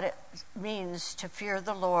of what it means to fear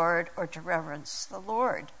the Lord or to reverence the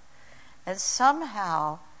Lord. And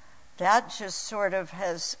somehow that just sort of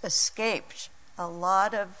has escaped a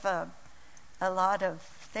lot of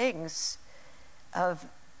things of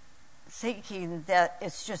thinking that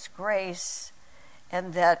it's just grace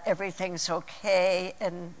and that everything's okay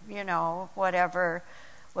and, whatever.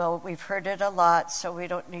 Well, we've heard it a lot, so we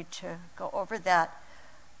don't need to go over that.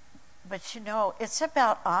 But, it's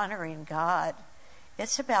about honoring God.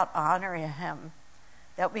 It's about honoring Him,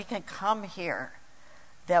 that we can come here,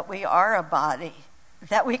 that we are a body,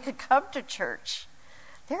 that we could come to church.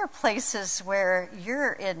 There are places where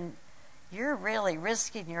you're really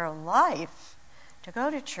risking your life to go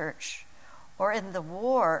to church, or in the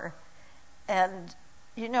war. And,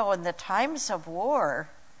 in the times of war,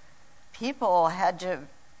 people had to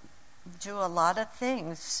do a lot of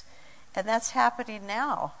things, and that's happening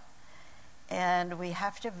now. And we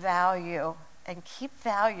have to value and keep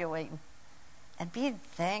valuing and being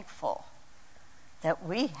thankful that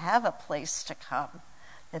we have a place to come,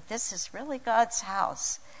 that this is really God's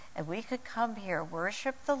house, and we could come here,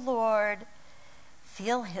 worship the Lord,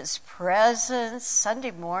 feel His presence.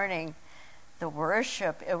 Sunday morning, the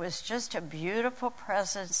worship, it was just a beautiful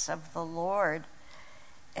presence of the Lord.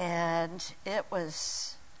 And it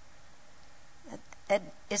was, and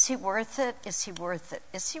is He worth it? Is He worth it?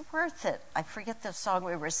 Is He worth it? I forget the song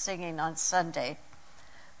we were singing on Sunday,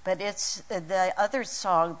 but it's the other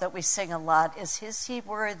song that we sing a lot is He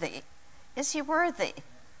worthy? Is He worthy?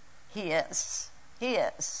 He is. He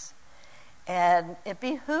is. And it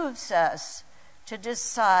behooves us to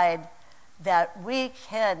decide that we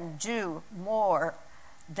can do more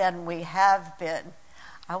than we have been.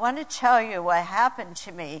 I want to tell you what happened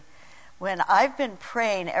to me when I've been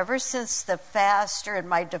praying ever since the fast or in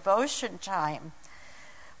my devotion time.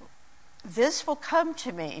 This will come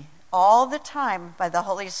to me all the time by the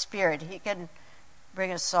Holy Spirit. He can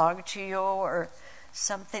bring a song to you or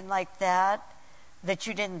something like that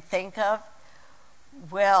you didn't think of.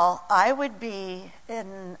 Well, I would be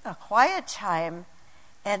in a quiet time,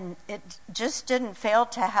 and it just didn't fail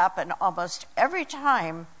to happen almost every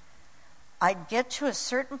time. I'd get to a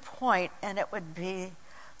certain point, and it would be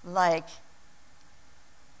like,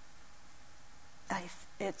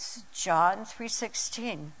 it's John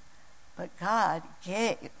 3:16, but God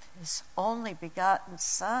gave His only begotten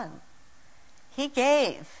Son. He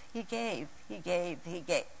gave, He gave, He gave, He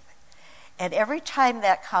gave. And every time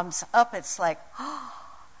that comes up, it's like, oh,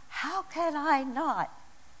 how can I not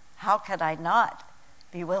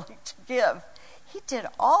be willing to give? He did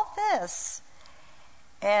all this.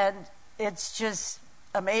 And it's just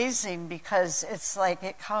amazing because it's like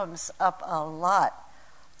it comes up a lot.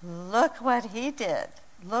 Look what He did.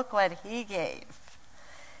 Look what He gave.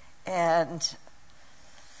 And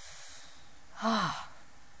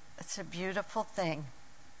it's a beautiful thing.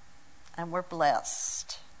 And we're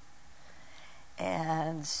blessed.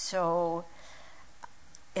 And so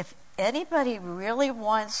if anybody really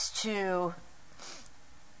wants to,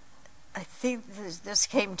 I think this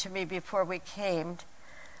came to me before we came,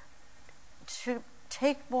 to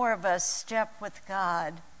take more of a step with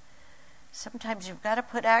God, sometimes you've got to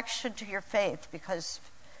put action to your faith, because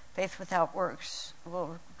faith without works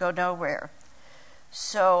will go nowhere.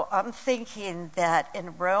 So I'm thinking that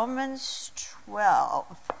in Romans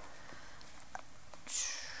 12,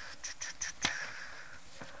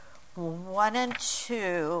 1 and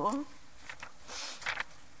 2,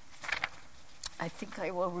 I think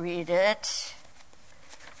I will read it,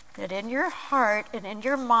 that in your heart and in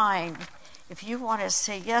your mind, if you want to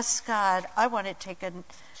say, yes, God, I want to take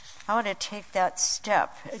that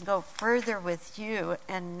step and go further with you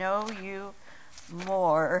and know you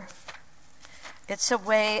more. It's a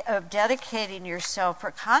way of dedicating yourself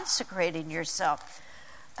or consecrating yourself.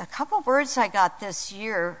 A couple words I got this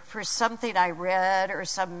year for something I read or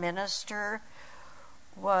some minister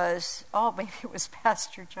was, maybe it was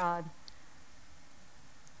Pastor John.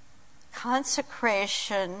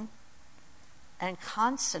 Consecration and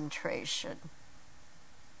concentration.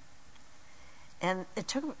 And it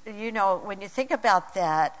took, when you think about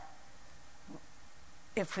that,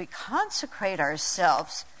 if we consecrate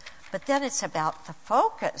ourselves, but then it's about the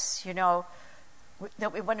focus,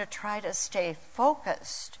 that we want to try to stay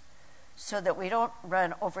focused so that we don't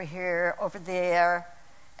run over here, over there,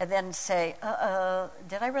 and then say,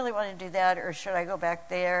 did I really want to do that, or should I go back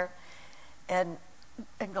there? And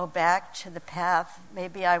go back to the path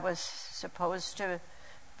maybe I was supposed to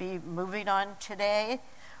be moving on today,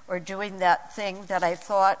 or doing that thing that I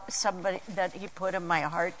thought that He put in my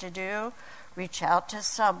heart to do, reach out to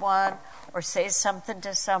someone, or say something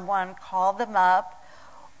to someone, call them up,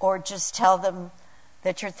 or just tell them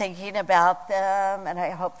that you're thinking about them and I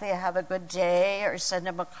hope they have a good day, or send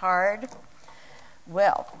them a card.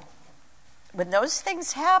 Well, when those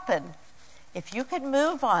things happen, if you can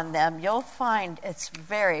move on them, you'll find it's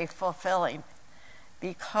very fulfilling,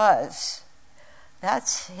 because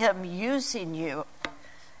that's him using you,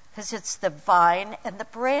 because it's the vine and the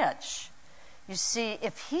branch. You see,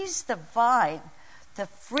 if he's the vine, the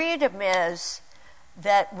freedom is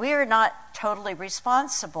that we're not totally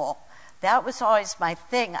responsible. That was always my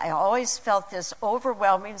thing. I always felt this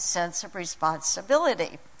overwhelming sense of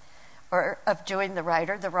responsibility, or of doing the right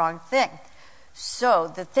or the wrong thing. So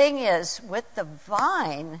the thing is, with the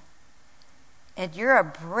vine, and you're a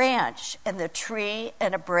branch, and the tree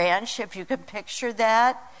and a branch, if you can picture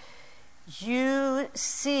that, you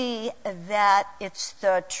see that it's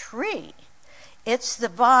the tree, it's the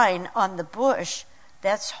vine on the bush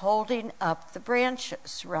that's holding up the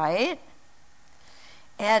branches, right?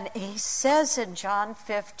 And he says in John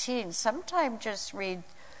 15, sometime just read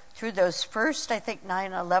through those first, I think,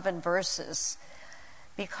 9, 11 verses,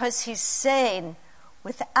 because he's saying,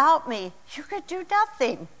 without me, you could do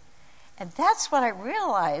nothing. And that's what I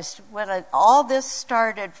realized when all this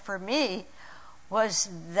started for me, was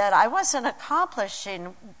that I wasn't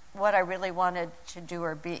accomplishing what I really wanted to do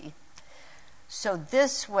or be. So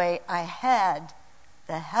this way I had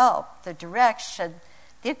the help, the direction,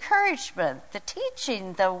 the encouragement, the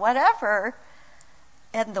teaching, the whatever,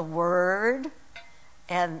 and the word,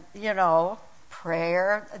 and,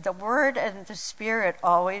 prayer. The word and the spirit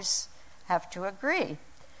always have to agree.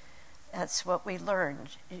 That's what we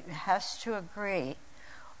learned. It has to agree,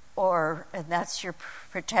 and that's your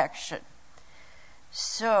protection.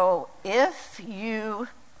 So if you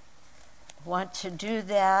want to do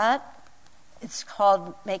that, it's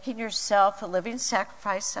called making yourself a living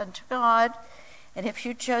sacrifice unto God. And if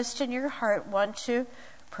you just in your heart want to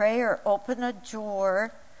pray or open a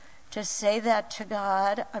door to say that to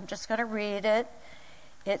God, I'm just going to read it.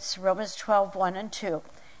 It's Romans 12, 1 and 2.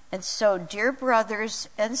 And so, dear brothers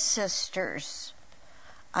and sisters,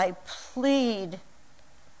 I plead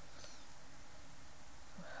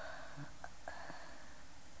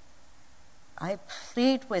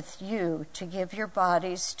with you to give your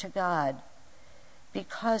bodies to God,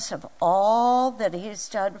 because of all that he's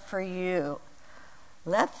done for you.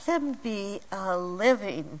 Let them be a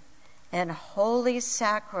living and holy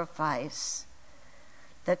sacrifice,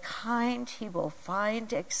 the kind he will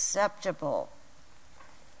find acceptable.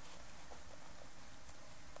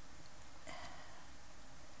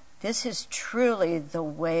 This is truly the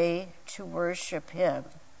way to worship him.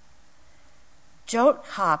 Don't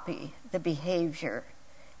copy the behavior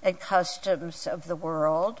and customs of the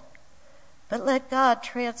world, but let God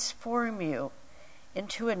transform you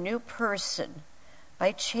into a new person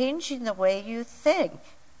by changing the way you think.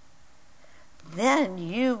 Then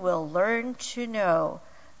you will learn to know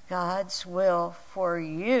God's will for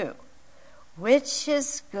you, which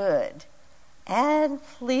is good and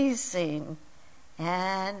pleasing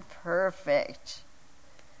and perfect.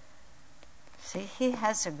 See, he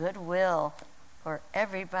has a good will for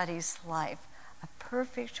everybody's life, a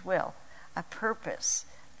perfect will, a purpose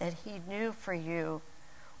that he knew for you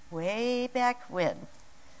way back when.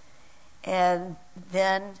 And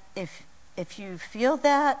then if you feel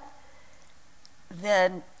that,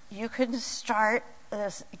 then you can start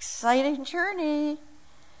this exciting journey,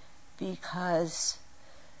 because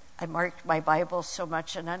I marked my Bible so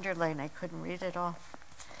much and underlined I couldn't read it off.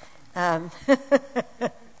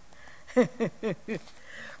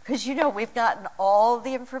 Because, we've gotten all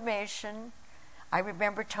the information. I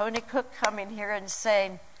remember Tony Cook coming here and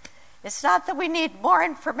saying, it's not that we need more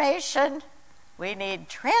information, we need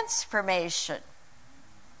transformation.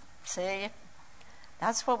 See,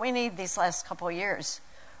 that's what we need these last couple of years.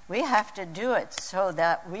 We have to do it so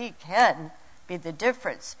that we can be the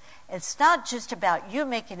difference. It's not just about you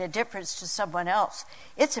making a difference to someone else.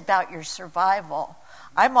 It's about your survival.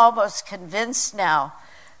 I'm almost convinced now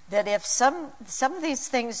that if some of these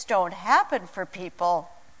things don't happen for people,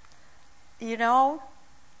 I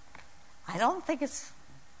don't think it's,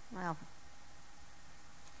 I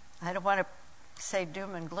don't want to say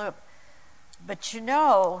doom and gloom, but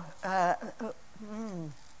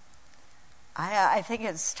I think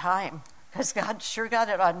it's time, because God sure got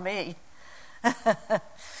it on me.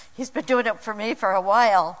 He's been doing it for me for a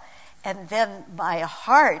while. And then my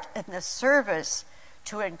heart in the service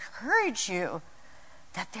to encourage you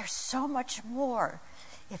that there's so much more.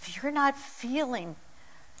 If you're not feeling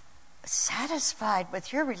satisfied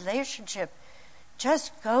with your relationship,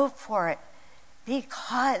 just go for it,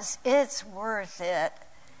 because it's worth it.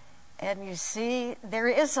 And you see, there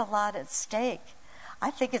is a lot at stake.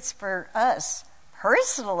 I think it's for us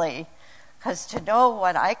personally, because to know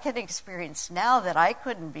what I can experience now that I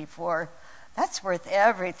couldn't before, That's worth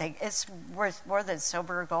everything. It's worth more than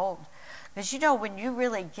silver or gold. Because when you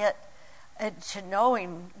really get to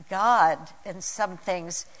knowing God in some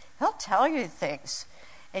things, he'll tell you things.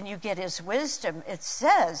 And you get his wisdom. It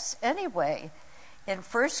says, anyway, in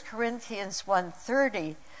 1 Corinthians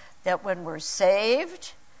 1:30, that when we're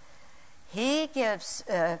saved, he gives,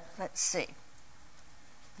 let's see.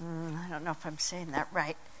 I don't know if I'm saying that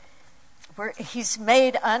right. He's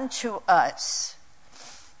made unto us.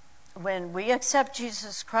 When we accept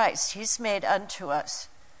Jesus Christ, he's made unto us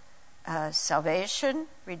salvation,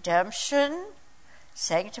 redemption,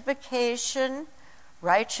 sanctification,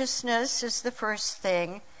 righteousness is the first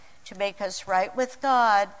thing to make us right with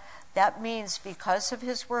God. That means because of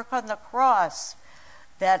his work on the cross,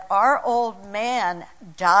 that our old man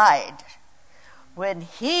died. When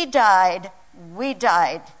he died, we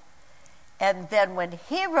died. And then when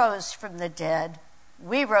he rose from the dead,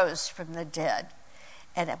 we rose from the dead.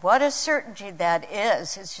 And what a certainty that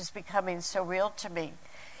is. It's just becoming so real to me.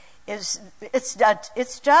 It's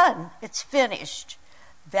done. It's finished.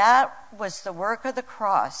 That was the work of the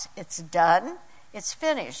cross. It's done. It's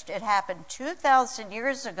finished. It happened 2,000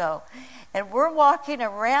 years ago. And we're walking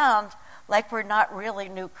around like we're not really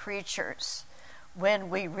new creatures when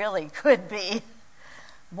we really could be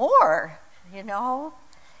more,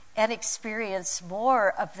 and experience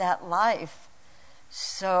more of that life.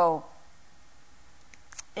 So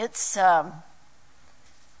it's so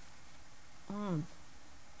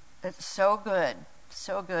good,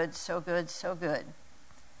 so good, so good, so good.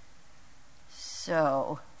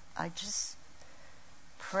 So I just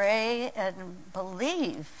pray and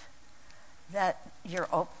believe that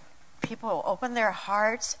people open their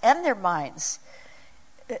hearts and their minds.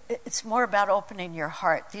 It's more about opening your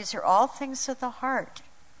heart. These are all things of the heart.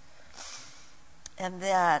 And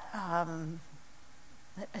that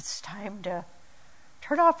it's time to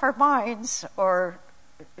turn off our minds or,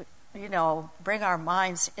 bring our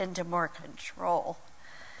minds into more control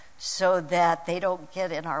so that they don't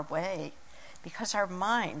get in our way. Because our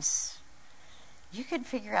minds, you can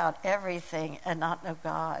figure out everything and not know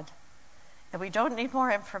God. And we don't need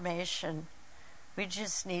more information. We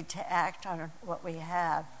just need to act on what we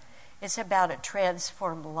have. It's about a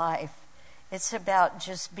transformed life. It's about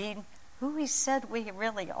just being who he said we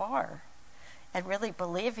really are and really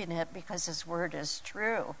believing it because his word is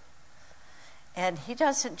true. And he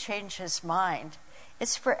doesn't change his mind.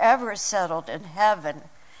 It's forever settled in heaven.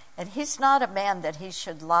 And he's not a man that he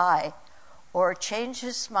should lie or change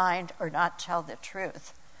his mind or not tell the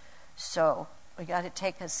truth. So we got to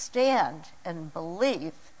take a stand and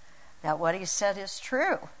believe that what he said is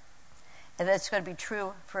true. And that it's going to be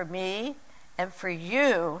true for me and for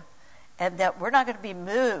you, and that we're not going to be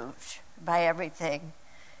moved by everything.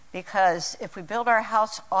 Because if we build our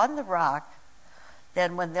house on the rock,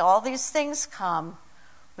 then when all these things come,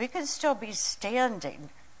 we can still be standing.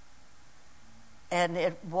 And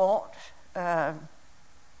it won't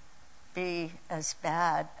be as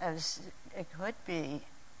bad as it could be.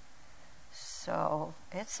 So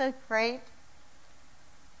it's a great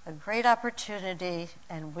opportunity,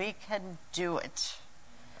 and we can do it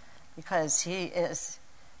because he is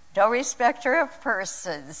no respecter of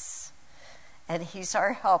persons, and he's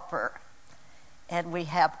our helper. And we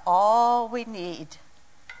have all we need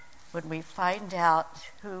when we find out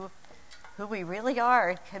who we really are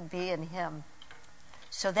and can be in him.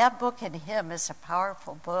 So that book in him is a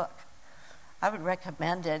powerful book. I would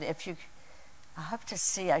recommend it. I'll have to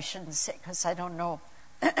see. I shouldn't say because I don't know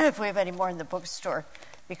if we have any more in the bookstore,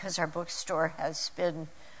 because our bookstore has been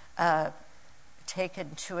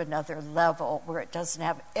taken to another level where it doesn't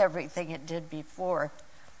have everything it did before.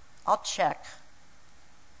 I'll check.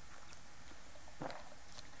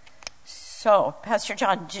 So, Pastor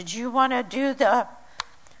John, did you want to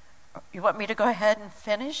you want me to go ahead and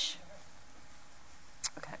finish?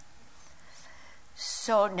 Okay.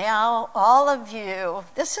 So now, all of you,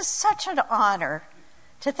 this is such an honor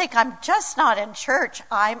to think I'm just not in church,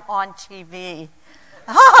 I'm on TV.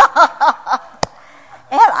 And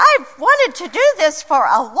I've wanted to do this for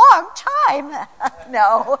a long time.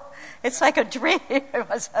 No, it's like a dream.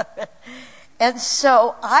 And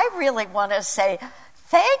so I really want to say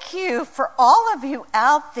thank you for all of you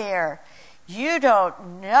out there. You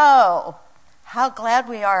don't know how glad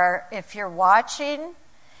we are if you're watching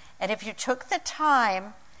and if you took the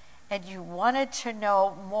time and you wanted to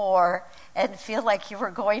know more and feel like you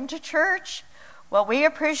were going to church. Well, we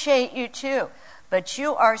appreciate you too. But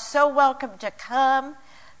you are so welcome to come.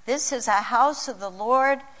 This is a house of the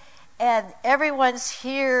Lord, and everyone's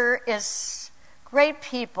here is great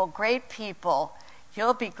people, great people.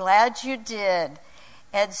 You'll be glad you did.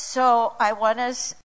 And so I want us